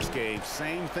last game.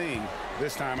 Same thing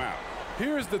this time out.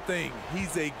 Here's the thing.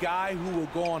 He's a guy who will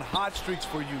go on hot streaks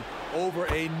for you over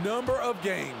a number of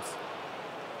games.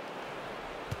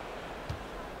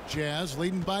 Jazz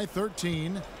leading by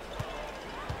 13.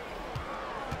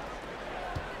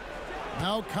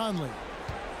 Now Conley.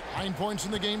 9 points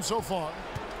in the game so far.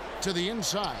 To the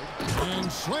inside.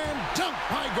 And slam dunk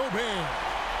by Gobert.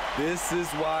 This is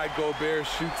why Gobert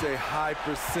shoots a high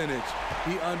percentage.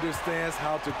 He understands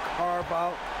how to carve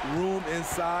out room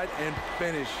inside and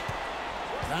finish.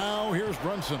 Now here's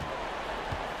Brunson.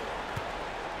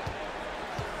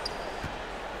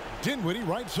 Dinwiddie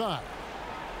right side.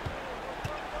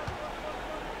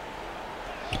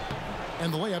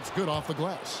 And the layup's good off the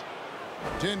glass.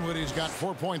 Dinwiddie's got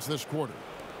 4 points this quarter.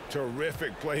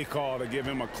 Terrific play call to give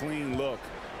him a clean look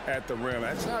at the rim.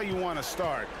 That's how you want to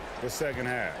start the second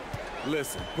half.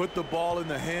 Listen, put the ball in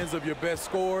the hands of your best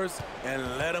scorers and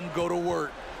let them go to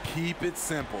work. Keep it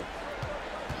simple.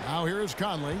 Now here's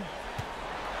Conley.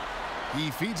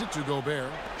 He feeds it to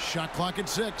Gobert. Shot clock at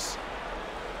 6.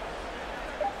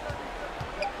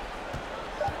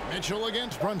 Mitchell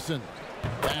against Brunson.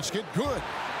 Basket good.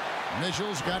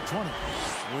 Mitchell's got 20.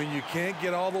 When you can't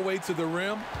get all the way to the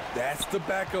rim, that's the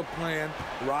backup plan.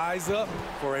 Rise up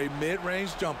for a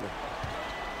mid-range jumper.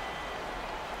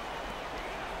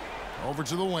 Over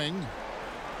to the wing.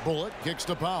 Bullock kicks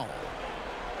to Powell.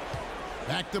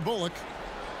 Back to Bullock.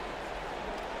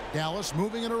 Dallas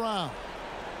moving it around.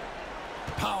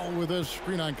 Powell with a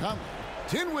screen on Conley.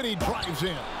 Dinwiddie drives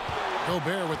in.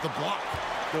 Gobert with the block.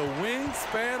 The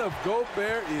wingspan of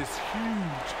Gobert is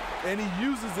huge, and he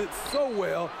uses it so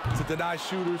well to deny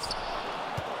shooters.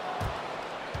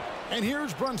 And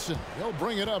here's Brunson. He'll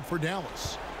bring it up for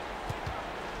Dallas.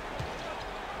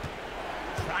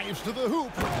 drives to the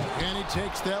hoop, and he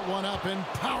takes that one up and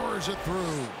powers it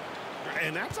through.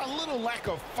 And that's a little lack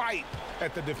of fight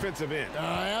at the defensive end.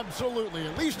 Absolutely.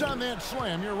 At least on that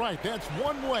slam, you're right. That's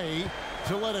one way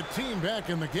to let a team back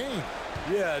in the game.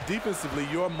 Yeah, defensively,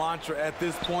 your mantra at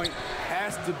this point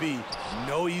has to be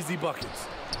no easy buckets.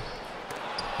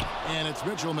 And it's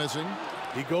Mitchell missing.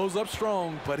 He goes up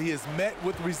strong, but he is met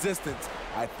with resistance.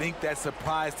 I think that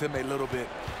surprised him a little bit.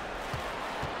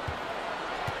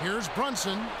 Here's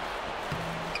Brunson.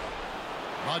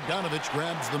 Bogdanovich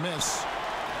grabs the miss.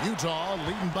 Utah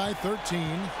leading by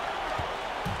 13.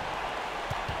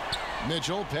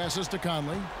 Mitchell passes to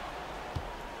Conley.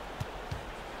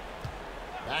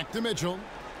 Back to Mitchell.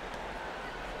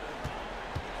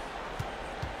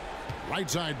 Right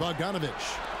side,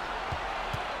 Bogdanovich.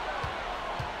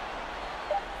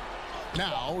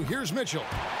 Now, here's Mitchell.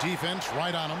 Defense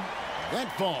right on him.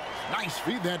 That falls. Nice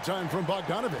feed that time from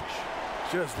Bogdanovich.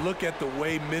 Just look at the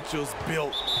way Mitchell's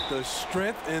built. The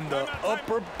strength in the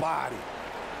upper body.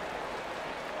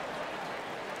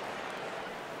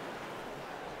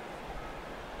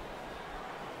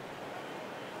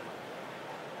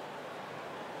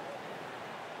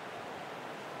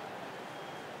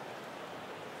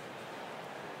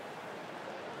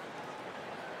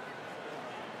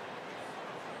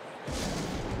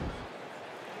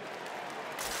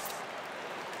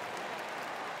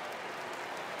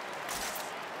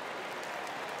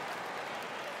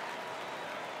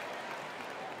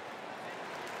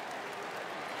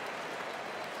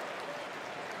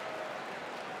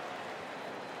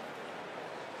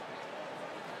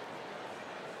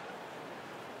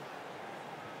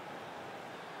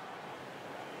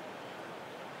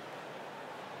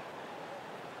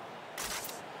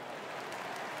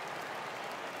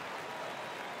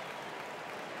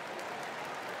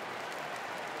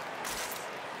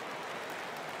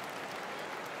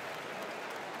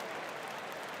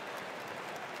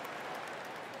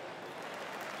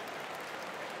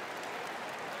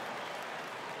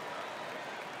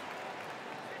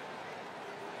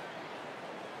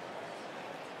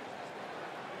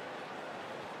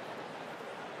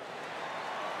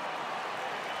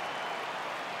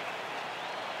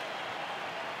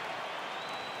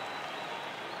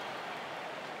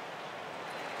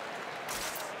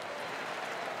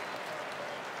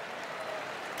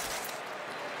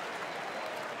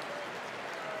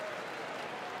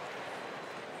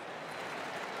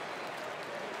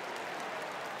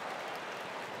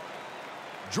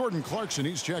 Jordan Clarkson,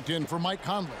 he's checked in for Mike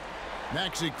Conley.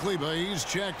 Maxi Kleber, he's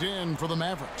checked in for the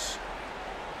Mavericks.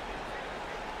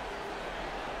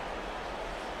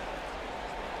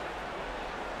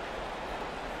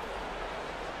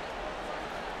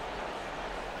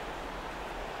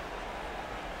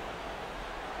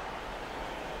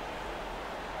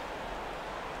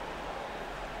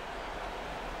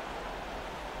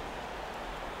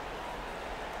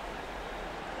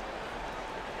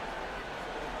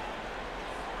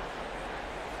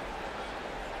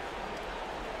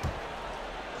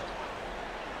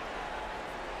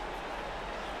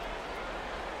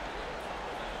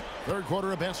 Third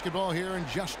quarter of basketball here, and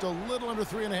just a little under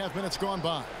 3.5 minutes gone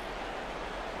by.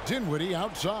 Dinwiddie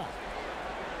outside.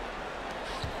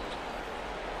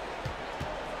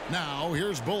 Now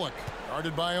here's Bullock,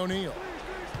 guarded by O'Neal.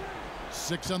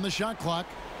 6 on the shot clock.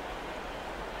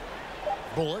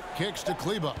 Bullock kicks to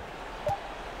Kleber.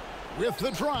 With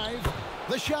the drive,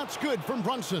 the shot's good from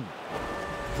Brunson.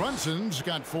 Brunson's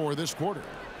got 4 this quarter.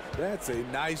 That's a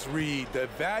nice read. The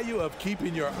value of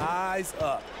keeping your eyes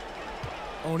up.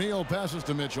 O'Neal passes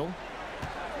to Mitchell.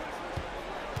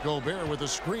 Gobert with a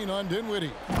screen on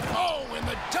Dinwiddie. Oh, and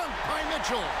the dunk by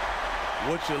Mitchell.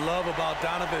 What you love about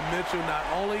Donovan Mitchell, not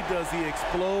only does he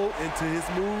explode into his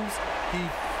moves, he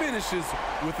finishes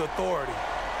with authority.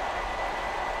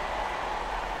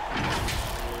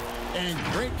 And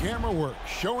great camera work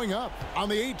showing up on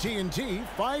the AT&T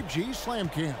 5G Slam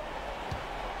Cam.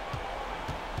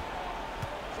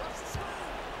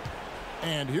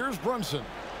 And here's Brunson.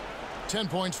 10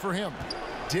 points for him.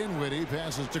 Dinwiddie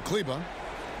passes to Kleber.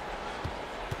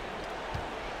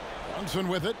 Brunson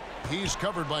with it. He's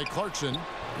covered by Clarkson.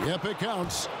 Yep, it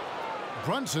counts.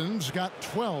 Brunson's got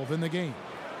 12 in the game.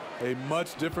 A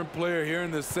much different player here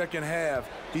in the second half.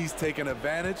 He's taken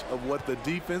advantage of what the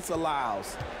defense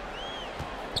allows.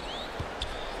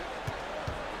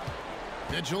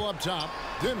 Mitchell up top.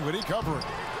 Dinwiddie covering.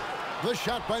 The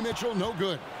shot by Mitchell, no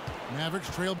good.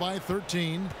 Mavericks trailed by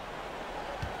 13.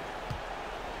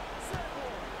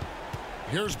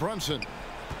 Here's Brunson.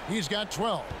 He's got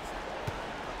 12.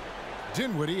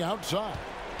 Dinwiddie outside.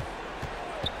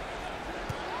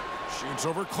 Shoots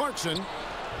over Clarkson.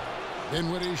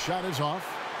 Dinwiddie's shot is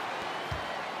off.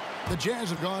 The Jazz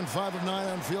have gone 5 of 9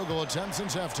 on field goal attempts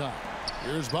since halftime.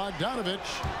 Here's Bogdanovich.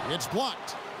 It's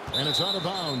blocked. And it's out of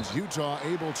bounds. Utah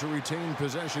able to retain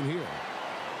possession here.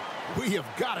 We have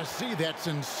got to see that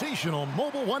sensational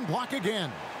mobile one block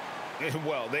again.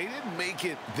 Well, they didn't make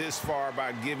it this far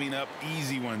by giving up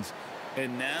easy ones.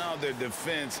 And now their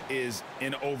defense is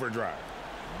in overdrive.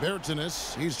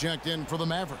 Bertanis, he's checked in for the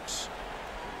Mavericks.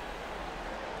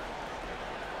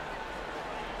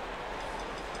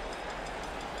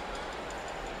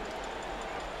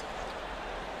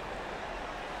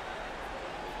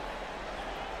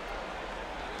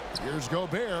 Here's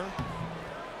Gobert.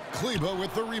 Kleber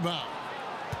with the rebound.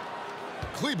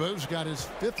 Kleber's got his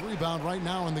 5th rebound right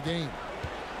now in the game.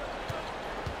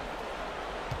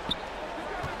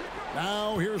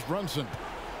 Now here's Brunson.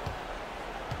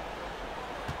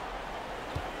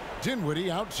 Dinwiddie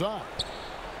outside.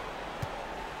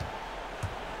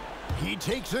 He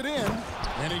takes it in,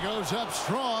 and he goes up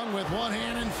strong with one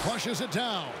hand and flushes it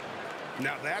down.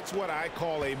 Now that's what I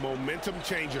call a momentum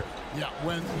changer. Yeah,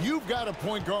 when you've got a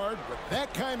point guard with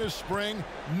that kind of spring,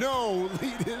 no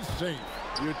lead is safe.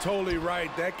 You're totally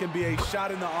right. That can be a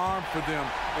shot in the arm for them.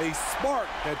 A spark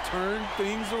that turned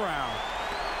things around.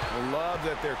 I love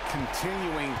that they're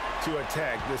continuing to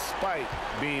attack despite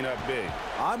being up big.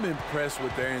 I'm impressed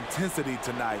with their intensity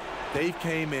tonight. They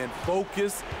came in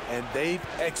focused and they've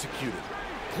executed.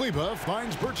 Kleber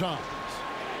finds Bertans.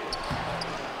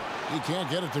 He can't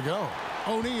get it to go.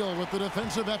 O'Neal with the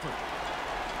defensive effort.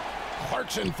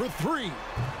 Clarkson for 3.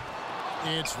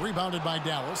 It's rebounded by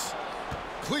Dallas.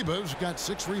 Kleber's got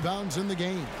 6 rebounds in the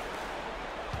game.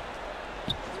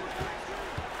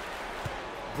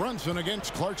 Brunson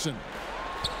against Clarkson.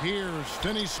 Here's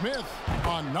Finney-Smith.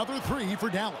 Another 3 for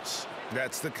Dallas.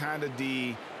 That's the kind of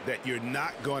D that you're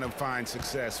not going to find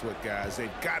success with, guys.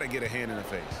 They've got to get a hand in the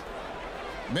face.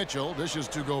 Mitchell dishes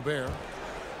to Gobert.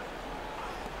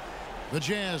 The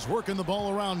Jazz working the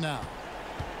ball around now.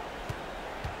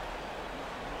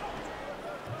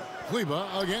 Kleber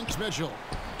against Mitchell.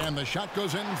 And the shot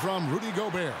goes in from Rudy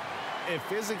Gobert. And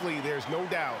physically, there's no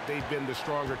doubt they've been the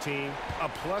stronger team. A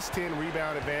 +10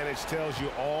 rebound advantage tells you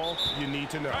all you need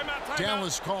to know.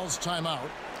 Dallas calls timeout.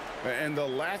 And the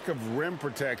lack of rim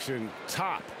protection,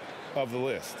 top of the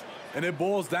list. And it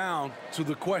boils down to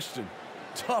the question.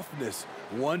 Toughness.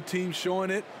 One team showing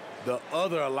it, the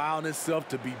other allowing itself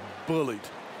to be bullied.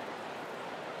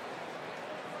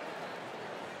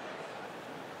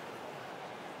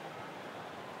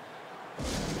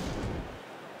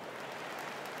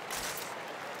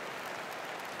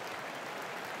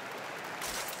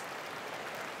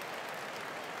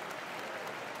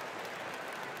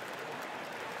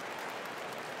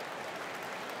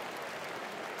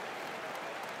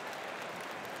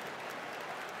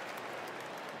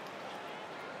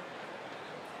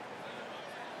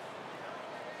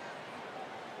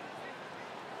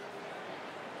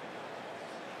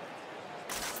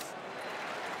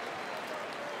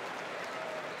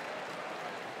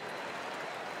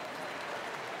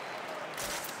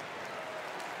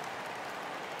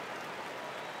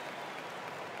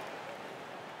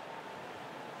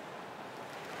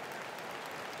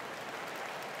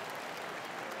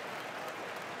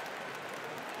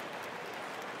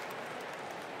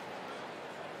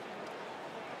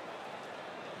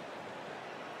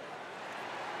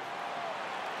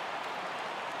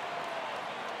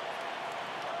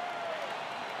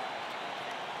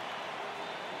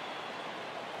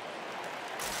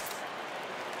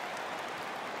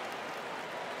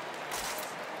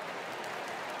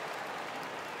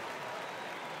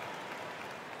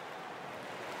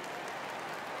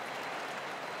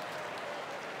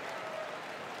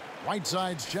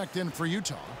 Whiteside's checked in for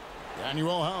Utah.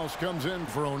 Daniel House comes in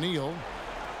for O'Neal.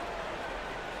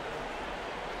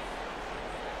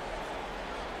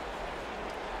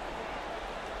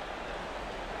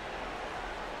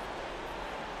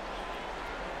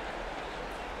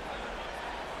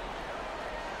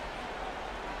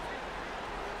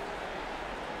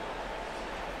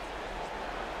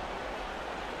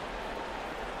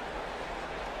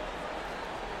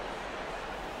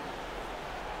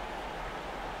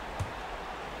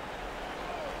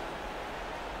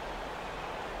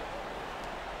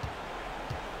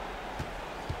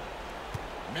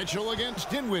 Mitchell against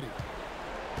Dinwiddie.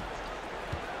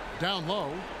 Down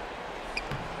low.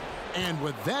 And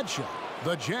with that shot,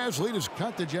 the Jazz lead is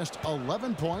cut to just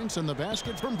 11 points in the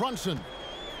basket from Brunson.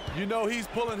 You know he's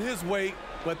pulling his weight,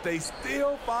 but they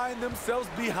still find themselves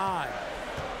behind.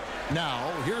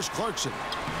 Now, here's Clarkson.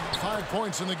 5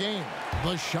 points in the game.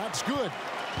 The shot's good.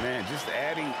 Man, just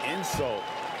adding insult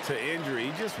to injury.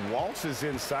 He just waltzes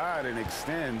inside and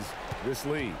extends this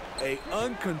lead. An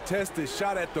uncontested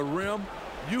shot at the rim.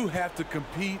 You have to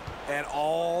compete at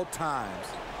all times.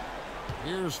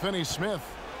 Here's Finney Smith.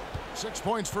 6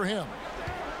 points for him.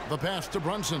 The pass to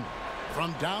Brunson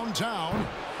from downtown.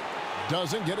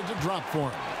 Doesn't get it to drop for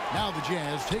him. Now the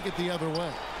Jazz take it the other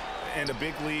way. And a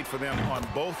big lead for them on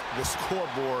both the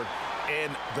scoreboard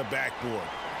and the backboard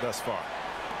thus far.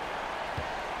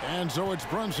 And so it's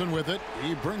Brunson with it.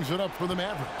 He brings it up for the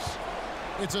Mavericks.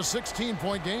 It's a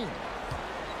 16-point game.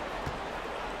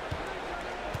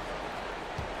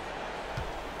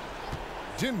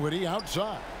 Dinwiddie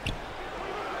outside.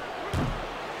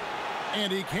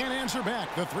 And he can't answer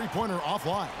back. The three-pointer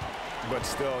offline. But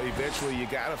still, eventually, you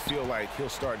got to feel like he'll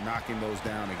start knocking those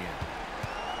down again.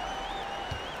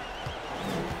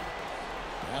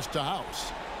 Pass to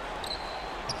House.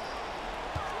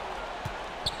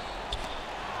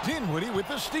 Dinwiddie with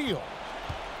the steal.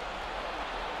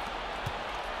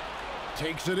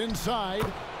 Takes it inside.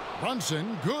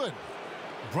 Brunson, good.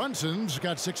 Brunson's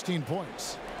got 16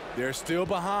 points. They're still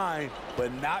behind,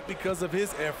 but not because of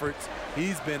his efforts.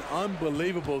 He's been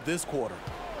unbelievable this quarter.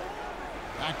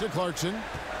 Back to Clarkson.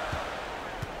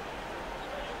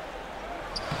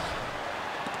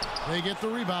 They get the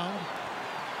rebound.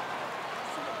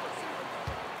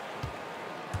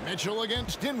 Mitchell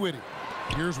against Dinwiddie.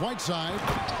 Here's Whiteside,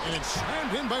 and it's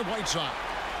slammed in by Whiteside.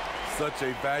 Such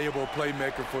a valuable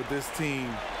playmaker for this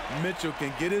team. Mitchell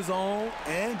can get his own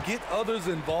and get others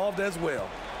involved as well.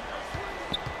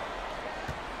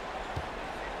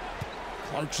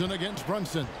 Clarkson against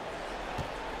Brunson.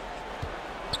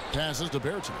 Passes to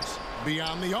Bertens.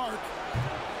 Beyond the arc.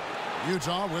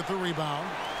 Utah with the rebound.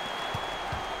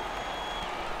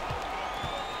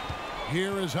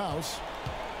 Here is House.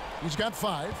 He's got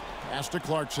 5. Pass to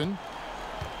Clarkson.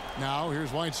 Now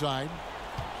here's Whiteside.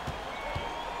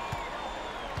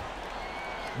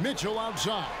 Mitchell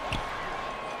outside.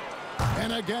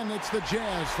 And again, it's the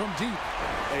Jazz from deep.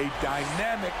 A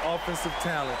dynamic offensive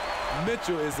talent.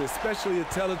 Mitchell is especially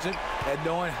intelligent at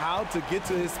knowing how to get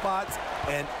to his spots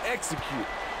and execute.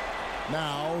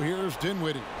 Now here's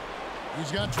Dinwiddie.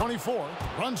 He's got 24.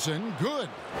 Brunson, good.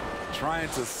 Trying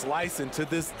to slice into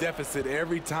this deficit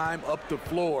every time up the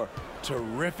floor.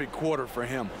 Terrific quarter for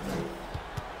him.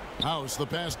 House the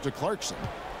pass to Clarkson.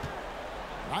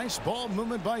 Nice ball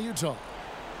movement by Utah.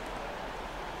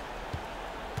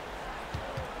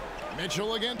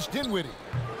 Mitchell against Dinwiddie.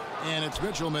 And it's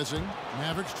Mitchell missing.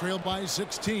 Mavericks trail by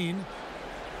 16.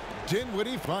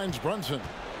 Dinwiddie finds Brunson.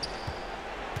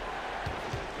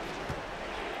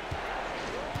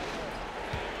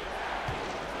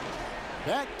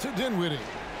 Back to Dinwiddie.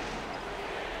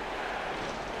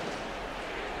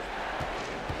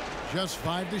 Just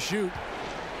 5 to shoot.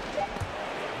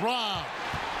 Rob.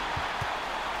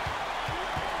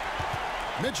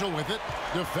 Mitchell with it.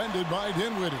 Defended by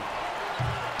Dinwiddie.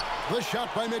 The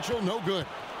shot by Mitchell, no good.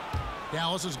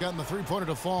 Dallas has gotten the three-pointer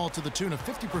to fall to the tune of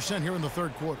 50% here in the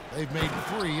third quarter. They've made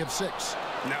 3 of 6.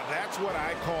 Now that's what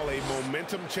I call a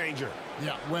momentum changer.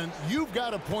 Yeah, when you've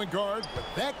got a point guard with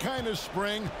that kind of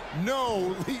spring,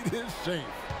 no lead is safe.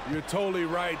 You're totally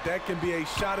right. That can be a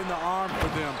shot in the arm for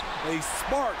them. A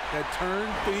spark that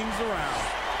turned things around.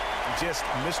 Just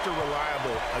Mr.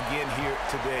 Reliable again here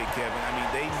today, Kevin. I mean,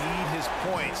 they need his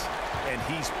points, and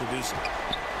he's producing.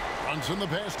 Brunson the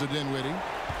pass to Dinwiddie.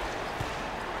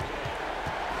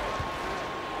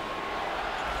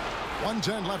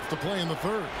 1:10 left to play in the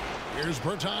third. Here's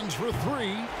Bertans for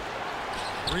 3.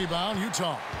 Rebound,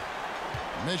 Utah.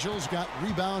 Mitchell's got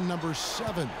rebound number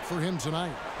 7 for him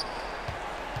tonight.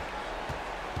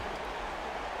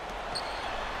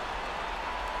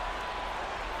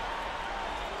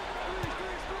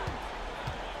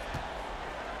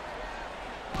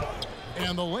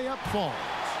 And the layup falls.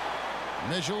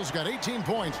 Mitchell's got 18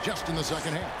 points just in the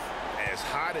second half. As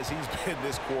hot as he's been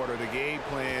this quarter, the game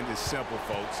plan is simple,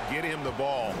 folks. Get him the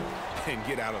ball and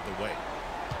get out of the way.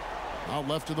 Out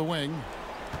left to the wing.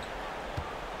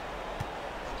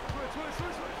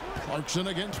 Clarkson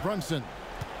against Brunson.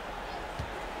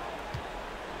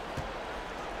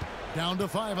 Down to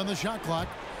 5 on the shot clock.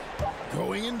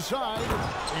 Going inside,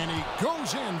 and he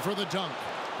goes in for the dunk.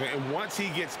 And once he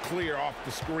gets clear off the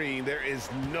screen, there is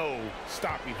no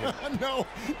stopping him. No,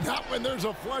 not when there's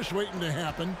a flush waiting to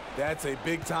happen. That's a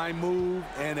big-time move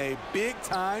and a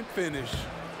big-time finish.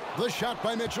 The shot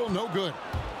by Mitchell, no good.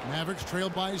 Mavericks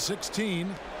trailed by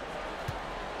 16.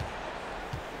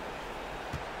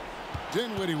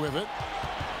 Dinwiddie with it.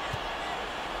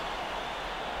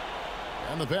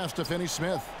 And the pass to Finney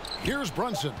Smith. Here's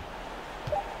Brunson.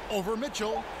 Over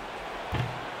Mitchell.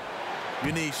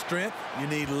 You need strength, you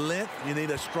need length, you need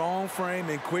a strong frame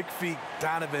and quick feet.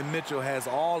 Donovan Mitchell has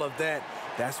all of that.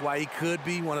 That's why he could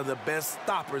be one of the best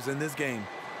stoppers in this game.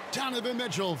 Donovan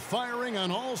Mitchell firing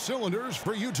on all cylinders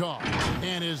for Utah.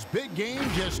 And his big game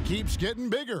just keeps getting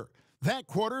bigger. That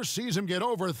quarter sees him get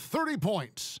over 30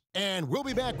 points. And we'll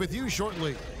be back with you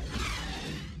shortly.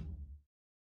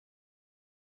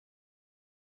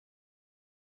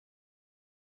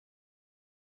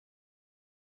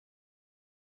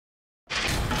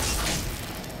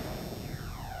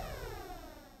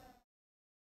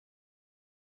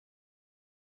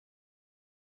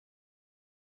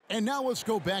 And now let's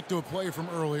go back to a play from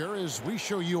earlier as we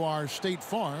show you our State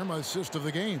Farm assist of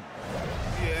the game.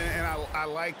 Yeah, and I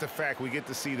like the fact we get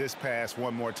to see this pass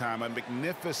one more time. A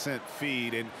magnificent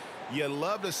feed, and you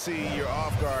love to see your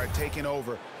off guard taking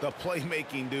over the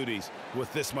playmaking duties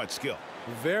with this much skill.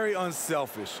 Very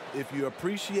unselfish. If you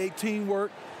appreciate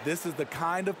teamwork, this is the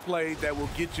kind of play that will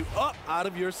get you up out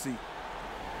of your seat.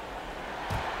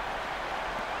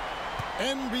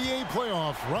 NBA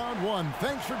playoff round one.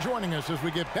 Thanks for joining us as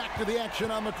we get back to the action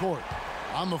on the court.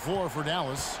 On the floor for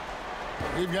Dallas,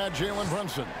 we've got Jalen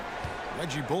Brunson.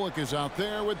 Reggie Bullock is out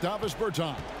there with Davis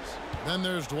Bertans. Then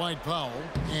there's Dwight Powell,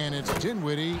 and it's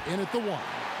Dinwiddie in at the one.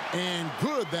 And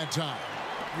good that time.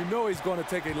 You know he's going to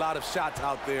take a lot of shots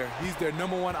out there. He's their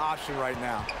 #1 option right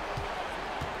now.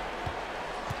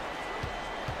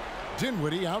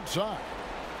 Dinwiddie outside.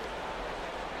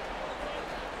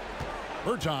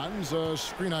 Bertans, a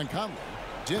screen on Conley.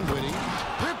 Dinwiddie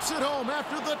rips it home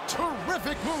after the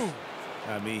terrific move.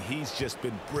 I mean, he's just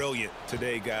been brilliant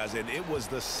today, guys, and it was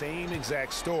the same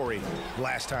exact story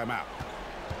last time out.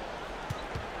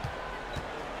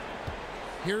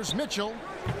 Here's Mitchell.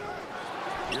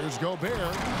 Here's Gobert.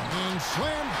 And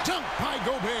slam dunk by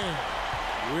Gobert.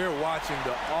 We're watching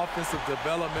the offensive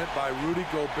development by Rudy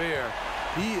Gobert.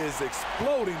 He is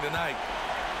exploding tonight.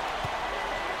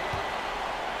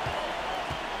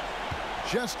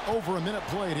 Just over a minute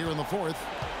played here in the fourth.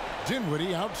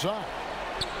 Dinwiddie outside.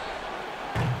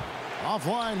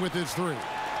 Offline with his three.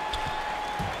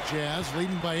 Jazz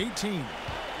leading by 18.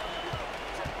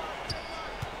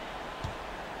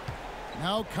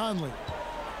 Now Conley.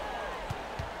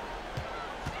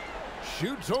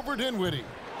 Shoots over Dinwiddie.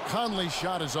 Conley's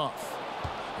shot is off.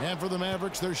 And for the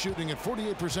Mavericks, they're shooting at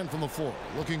 48% from the floor.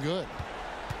 Looking good.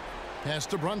 Pass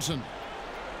to Brunson.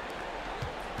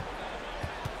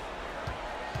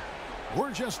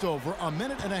 We're just over a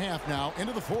minute and a half now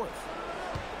into the fourth.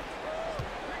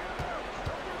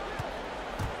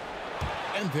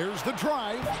 And there's the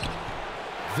drive.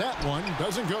 That one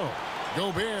doesn't go.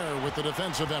 Gobert with the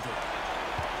defensive effort.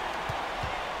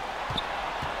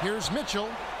 Here's Mitchell.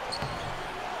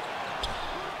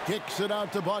 Kicks it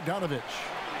out to Bogdanovich.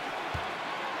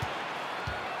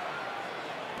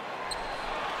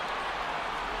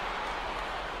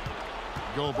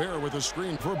 Gobert with a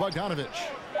screen for Bogdanovich.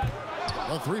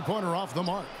 A three-pointer off the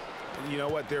mark. You know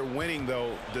what? They're winning,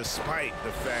 though, despite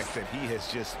the fact that he has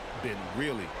just been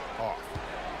really off.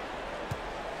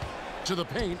 To the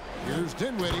paint. Here's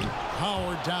Dinwiddie.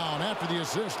 Powered down after the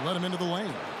assist. Let him into the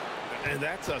lane. And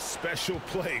that's a special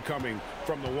play coming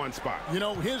from the one spot. You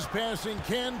know, his passing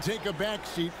can take a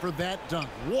backseat for that dunk.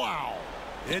 Wow.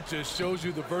 It just shows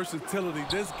you the versatility.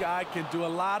 This guy can do a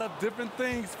lot of different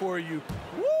things for you.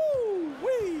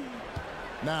 Woo-wee.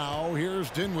 Now here's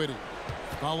Dinwiddie.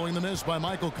 Following the miss by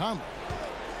Michael Conley.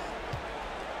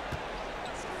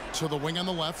 To the wing on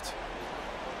the left.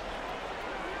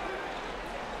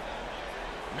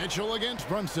 Mitchell against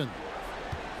Brunson.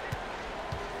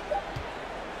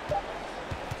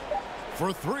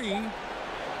 For three.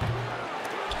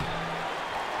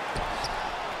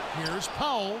 Here's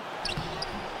Powell.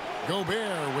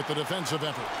 Gobert with the defensive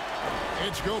effort.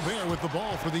 It's Gobert with the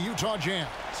ball for the Utah Jazz.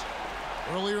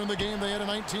 Earlier in the game, they had a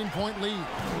 19-point lead.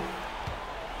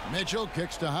 Mitchell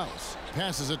kicks to House.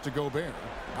 Passes it to Gobert.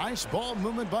 Nice ball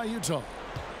movement by Utah.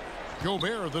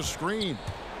 Gobert the screen.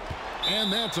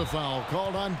 And that's a foul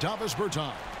called on Davis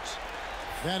Bertans.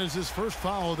 That is his first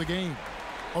foul of the game.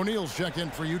 O'Neal's checked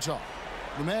in for Utah.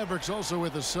 The Mavericks also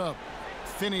with a sub.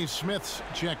 Finney Smith's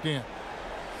checked in.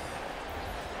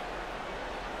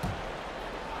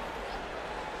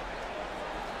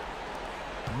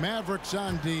 Mavericks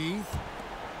on D.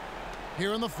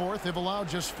 Here in the fourth, they've allowed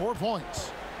just 4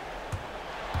 points.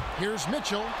 Here's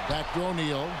Mitchell. Back to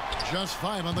O'Neal. Just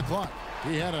 5 on the clock.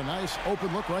 He had a nice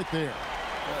open look right there.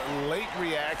 Late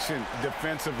reaction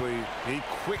defensively. He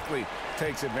quickly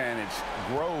takes advantage,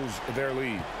 grows their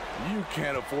lead. You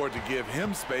can't afford to give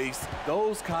him space.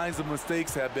 Those kinds of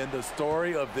mistakes have been the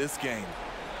story of this game.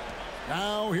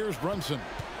 Now here's Brunson.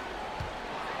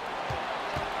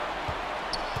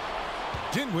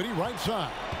 Dinwiddie right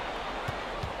side.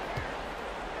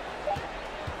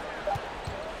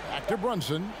 Back to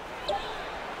Brunson.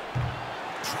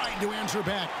 Trying to answer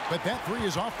back, but that three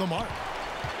is off the mark.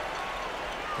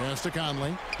 Pass to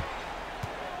Conley.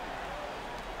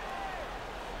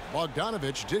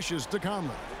 Bogdanovich dishes to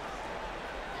Conley.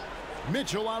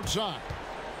 Mitchell outside.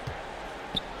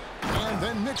 And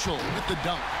then Mitchell with the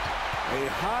dunk. A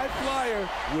high flyer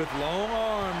with long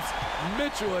arms.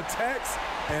 Mitchell attacks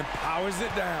and powers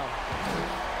it down.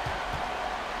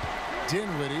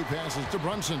 Dinwiddie passes to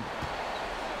Brunson.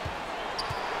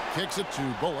 Kicks it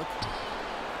to Bullock.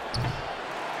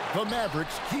 The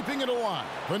Mavericks keeping it alive.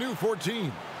 The new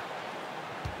 14.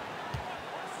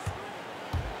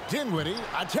 Dinwiddie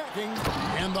attacking,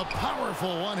 and the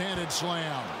powerful one-handed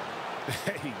slam.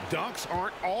 Hey, dunks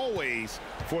aren't always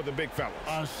for the big fellas.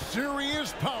 A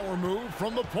serious power move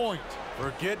from the point.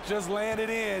 Forget just landed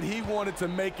in. He wanted to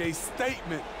make a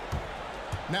statement.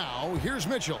 Now, here's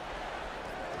Mitchell.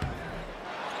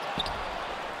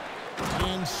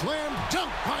 And slam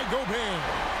dunk by Gobert.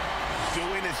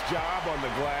 Doing his job on the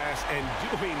glass and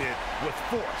doing it with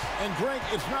force. And Greg,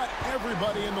 it's not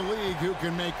everybody in the league who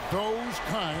can make those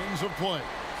kinds of plays.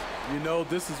 You know,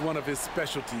 this is one of his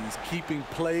specialties, keeping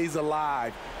plays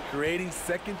alive, creating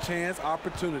second chance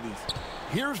opportunities.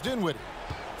 Here's Dinwiddie,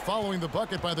 following the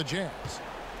bucket by the Jazz.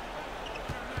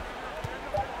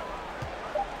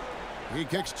 He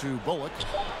kicks to Bullock.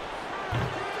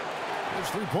 His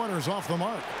three-pointers off the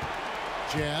mark.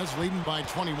 Jazz leading by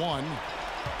 21.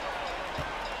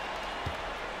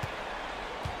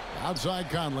 Outside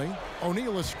Conley.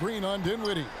 O'Neal a screen on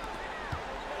Dinwiddie.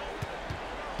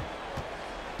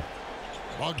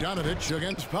 Bogdanovich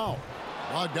against Powell.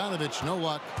 Bogdanovich, no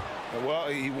luck. Well,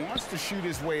 he wants to shoot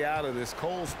his way out of this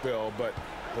cold spell, but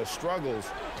the struggles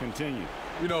continue.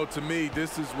 You know, to me,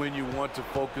 this is when you want to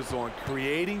focus on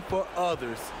creating for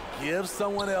others. Give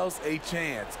someone else a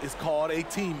chance. It's called a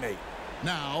teammate.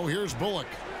 Now, here's Bullock.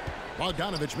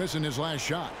 Bogdanovich missing his last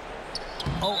shot.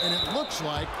 Oh, and it looks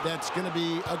like that's going to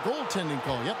be a goaltending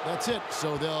call. Yep, that's it.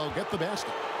 So they'll get the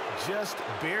basket. Just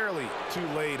barely too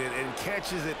late and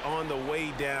catches it on the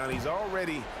way down. He's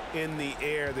already in the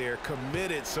air there,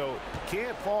 committed, so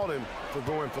can't fault him for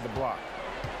going for the block.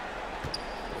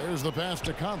 There's the pass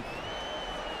to Conley.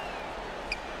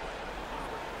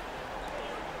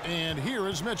 And here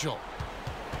is Mitchell.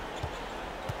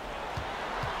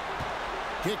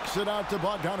 Kicks it out to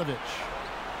Bogdanovich.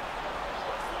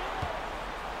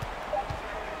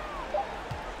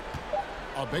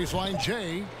 A baseline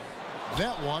J.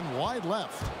 That one wide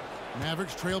left.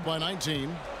 Mavericks trailed by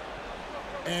 19.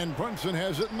 And Brunson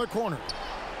has it in the corner.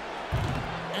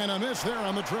 And a miss there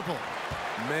on the triple.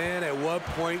 Man, at what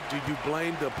point do you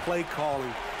blame the play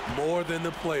calling more than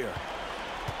the player?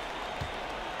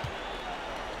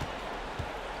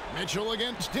 Mitchell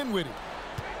against Dinwiddie.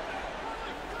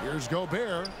 Here's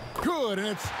Gobert. Good, and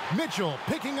it's Mitchell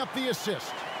picking up the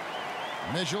assist.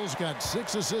 Mitchell's got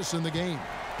 6 assists in the game.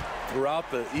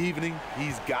 Throughout the evening,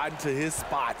 he's gotten to his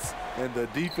spots, and the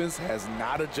defense has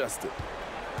not adjusted.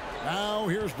 Now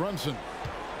here's Brunson.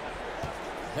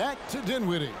 Back to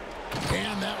Dinwiddie.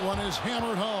 And that one is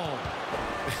hammered home.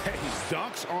 Hey,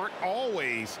 dunks aren't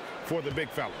always for the big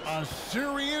fellas. A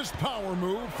serious power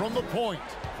move from the point.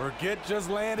 Forget just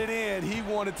landed in. He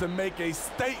wanted to make a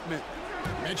statement.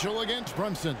 Mitchell against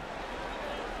Brunson.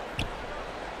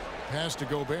 Pass to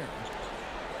Gobert.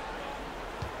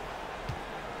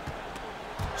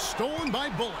 Stolen by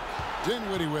Bullock.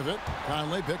 Dinwiddie with it.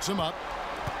 Conley picks him up.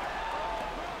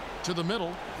 To the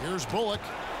middle. Here's Bullock.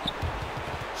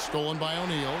 Stolen by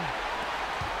O'Neal.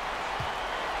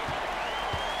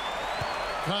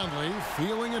 Conley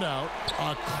feeling it out.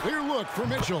 A clear look for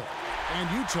Mitchell. And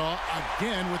Utah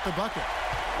again with the bucket.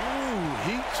 Ooh,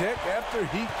 heat check after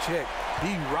heat check.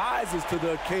 He rises to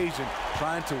the occasion,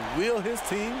 trying to wheel his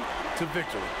team to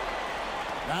victory.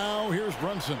 Now here's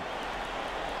Brunson.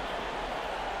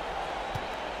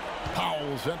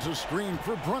 Powell sets a screen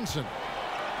for Brunson.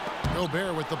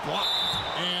 Gobert with the block.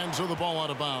 And so the ball out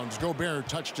of bounds. Gobert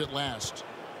touched it last.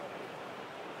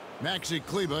 Maxi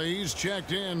Kleber, he's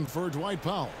checked in for Dwight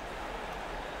Powell.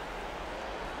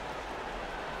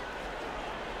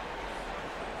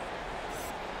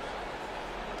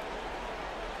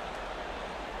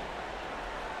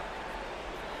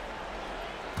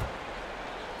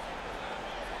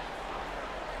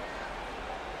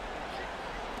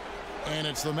 And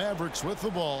it's the Mavericks with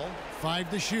the ball. 5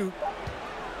 to shoot.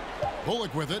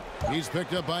 Bullock with it. He's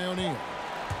picked up by O'Neal.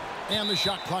 And the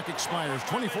shot clock expires.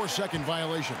 24-second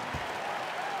violation.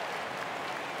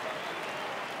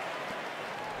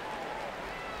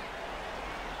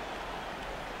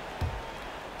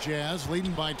 Jazz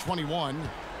leading by 21.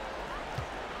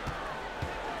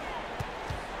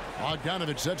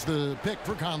 Bogdanovich sets the pick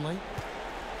for Conley.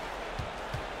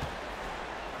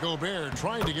 Gobert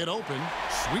trying to get open.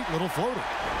 Sweet little floater.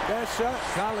 That shot,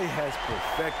 Conley has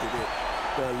perfected it.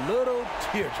 The little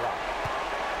teardrop.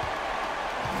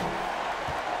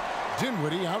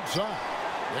 Dinwiddie outside.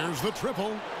 There's the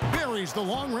triple. Buries the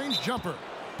long-range jumper.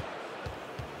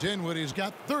 Dinwiddie's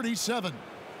got 37.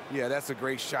 Yeah, that's a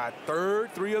great shot.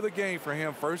 Third three of the game for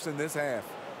him, first in this half.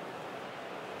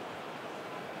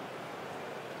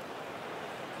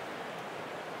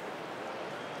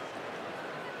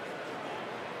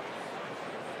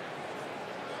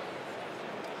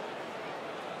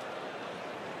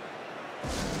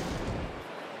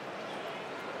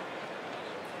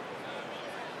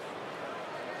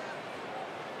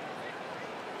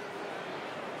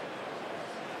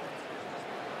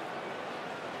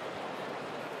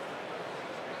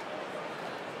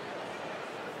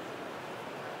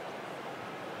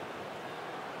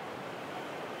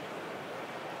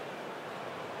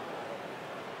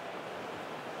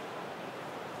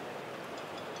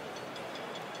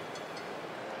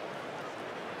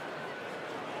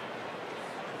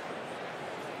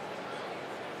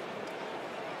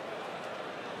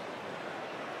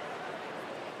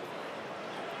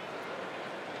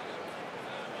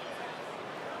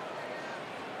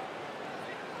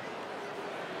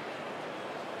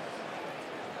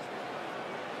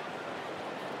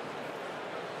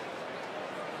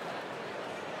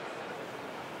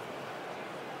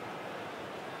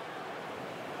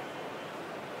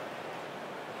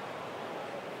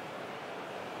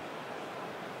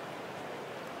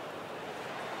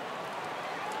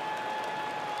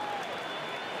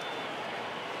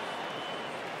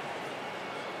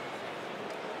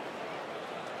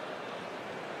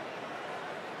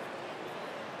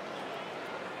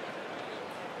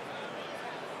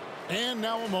 And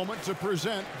now a moment to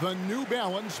present the New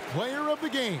Balance Player of the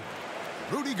Game,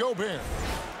 Rudy Gobert.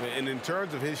 And in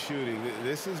terms of his shooting,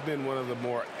 this has been one of the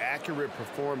more accurate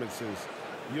performances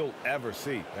you'll ever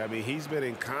see. I mean, he's been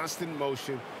in constant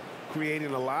motion,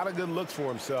 creating a lot of good looks for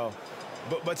himself.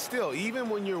 But still, even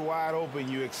when you're wide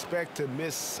open, you expect to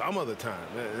miss some of the time.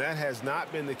 That has not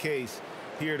been the case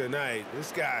here tonight.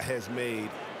 This guy has made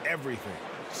everything.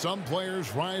 Some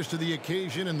players rise to the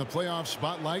occasion in the playoff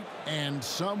spotlight, and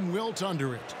some wilt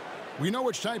under it. We know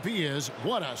which type he is.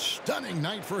 What a stunning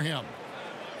night for him.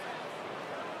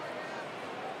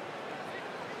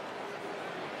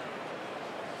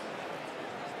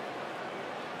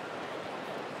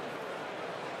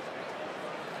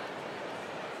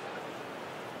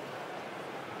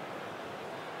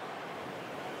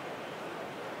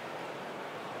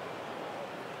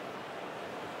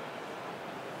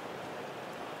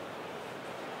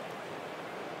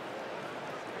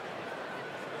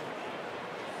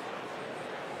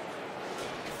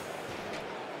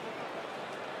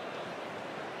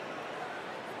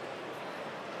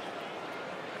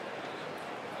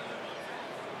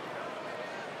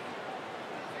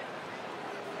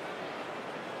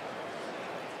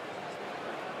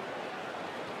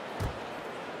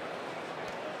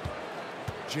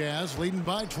 Jazz leading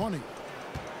by 20.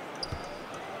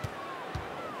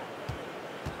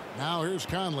 Now here's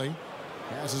Conley.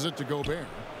 Passes it to Gobert.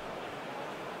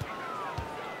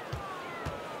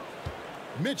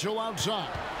 Mitchell outside.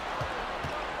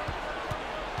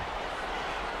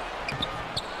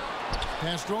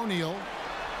 Pass to O'Neal.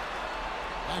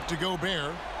 Back to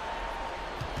Gobert.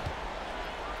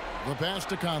 The pass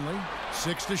to Conley.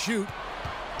 6 to shoot.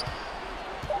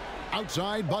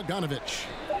 Outside Bogdanovich.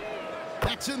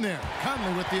 That's in there.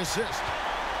 Conley with the assist.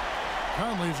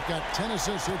 Conley's got 10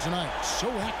 assists here tonight. So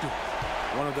active.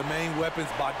 One of the main weapons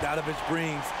Bogdanovich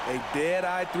brings, a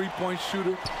dead-eye three-point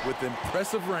shooter with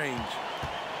impressive range.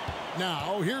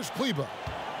 Now, here's Kleba.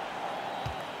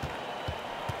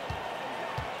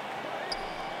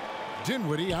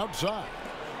 Dinwiddie outside.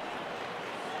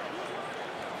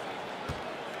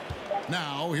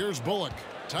 Now, here's Bullock.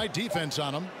 Tight defense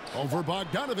on him. Over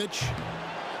Bogdanovich.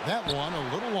 That one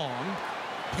a little long.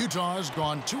 Utah's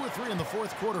gone 2 of 3 in the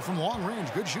fourth quarter from long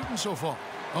range. Good shooting so far.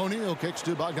 O'Neal kicks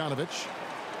to Bogdanovich.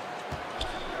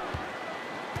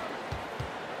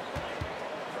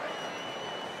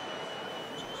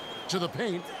 To the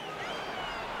paint.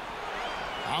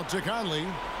 Out to Conley.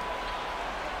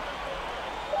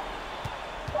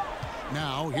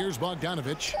 Now here's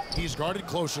Bogdanovich. He's guarded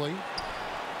closely.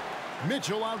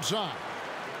 Mitchell outside.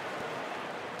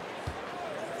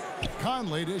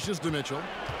 Conley dishes to Mitchell.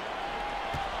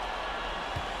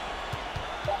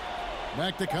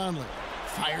 Back to Conley.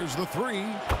 Fires the three.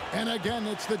 And again,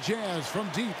 it's the Jazz from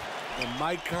deep. And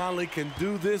Mike Conley can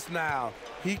do this now.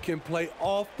 He can play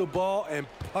off the ball and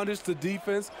punish the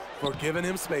defense for giving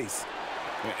him space.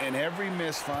 And every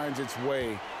miss finds its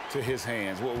way to his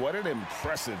hands. Well, what an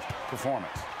impressive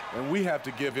performance. And we have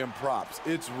to give him props.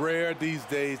 It's rare these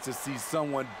days to see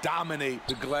someone dominate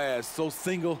the glass so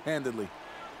single-handedly.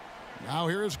 Now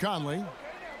here is Conley.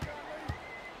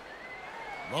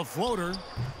 The floater.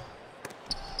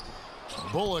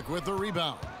 Bullock with the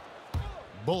rebound.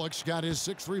 Bullock's got his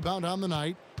 6th rebound on the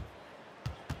night.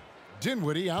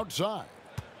 Dinwiddie outside.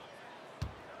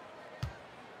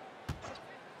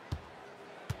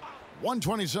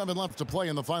 .127 left to play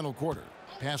in the final quarter.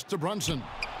 Pass to Brunson.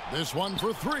 This one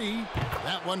for 3.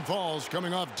 That one falls,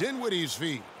 coming off Dinwiddie's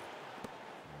feet.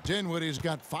 Dinwiddie's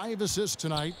got 5 assists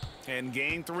tonight. And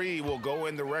game 3 will go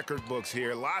in the record books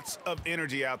here. Lots of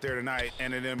energy out there tonight,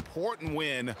 and an important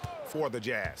win for the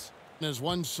Jazz. As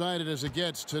one-sided as it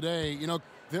gets today, you know,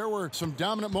 there were some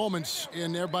dominant moments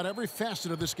in about every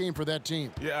facet of this game for that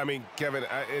team. Yeah, I mean, Kevin,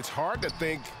 it's hard to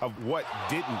think of what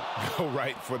didn't go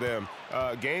right for them.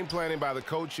 Game planning by the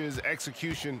coaches,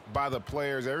 execution by the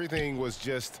players, everything was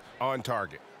just on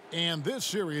target. And this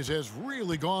series has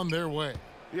really gone their way.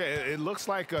 Yeah, it looks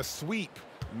like a sweep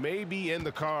may be in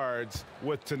the cards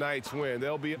with tonight's win.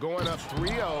 They'll be going up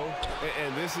 3-0,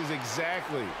 and this is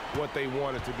exactly what they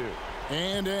wanted to do.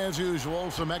 And as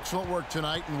usual, some excellent work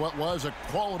tonight in what was a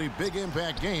quality big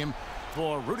impact game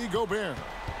for Rudy Gobert.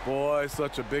 Boy,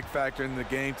 such a big factor in the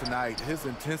game tonight. His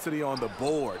intensity on the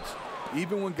boards.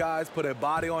 Even when guys put a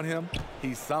body on him,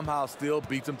 he somehow still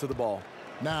beats them to the ball.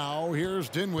 Now here's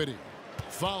Dinwiddie.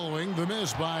 Following the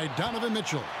miss by Donovan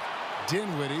Mitchell.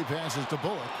 Dinwiddie passes to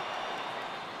Bullock.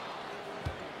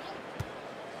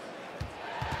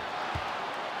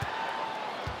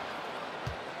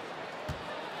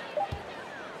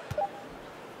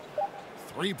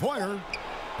 Three-pointer.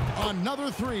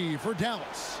 Another 3 for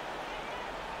Dallas.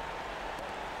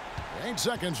 8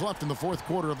 seconds left in the 4th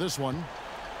quarter of this one.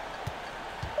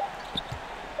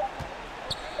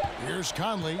 Here's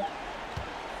Conley.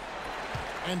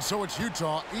 And so it's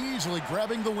Utah easily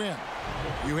grabbing the win.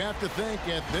 You have to think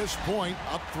at this point,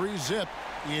 up 3-zip,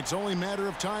 it's only a matter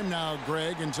of time now,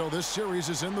 Greg, until this series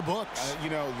is in the books.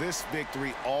 You know, this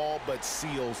victory all but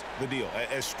seals the deal.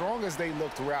 As strong as they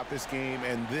look throughout this game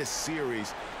and this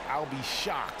series, I'll be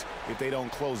shocked if they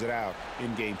don't close it out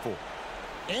in game 4.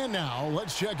 And now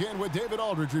let's check in with David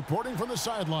Aldridge reporting from the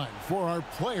sideline for our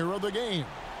player of the game.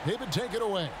 David, take it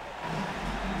away.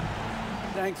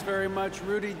 Thanks very much,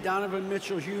 Rudy. Donovan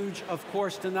Mitchell, huge, of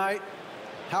course, tonight.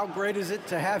 How great is it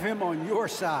to have him on your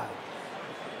side?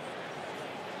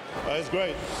 It's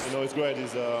great. You know, it's great.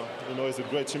 He's a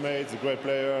great teammate. He's a great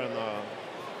player, and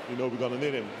you know, we're gonna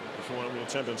need him if we want to win a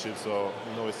championship. So,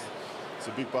 you know, it's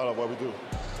a big part of what we do.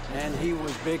 And he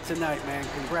was big tonight, man.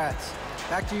 Congrats.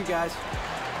 Back to you guys.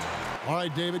 All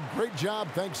right, David, great job.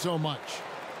 Thanks so much.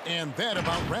 And that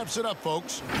about wraps it up,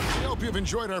 folks. We hope you've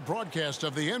enjoyed our broadcast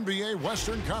of the NBA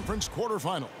Western Conference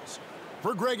quarterfinals.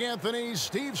 For Greg Anthony,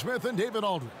 Steve Smith, and David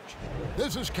Aldridge,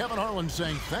 this is Kevin Harlan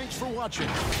saying thanks for watching.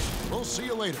 We'll see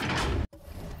you later.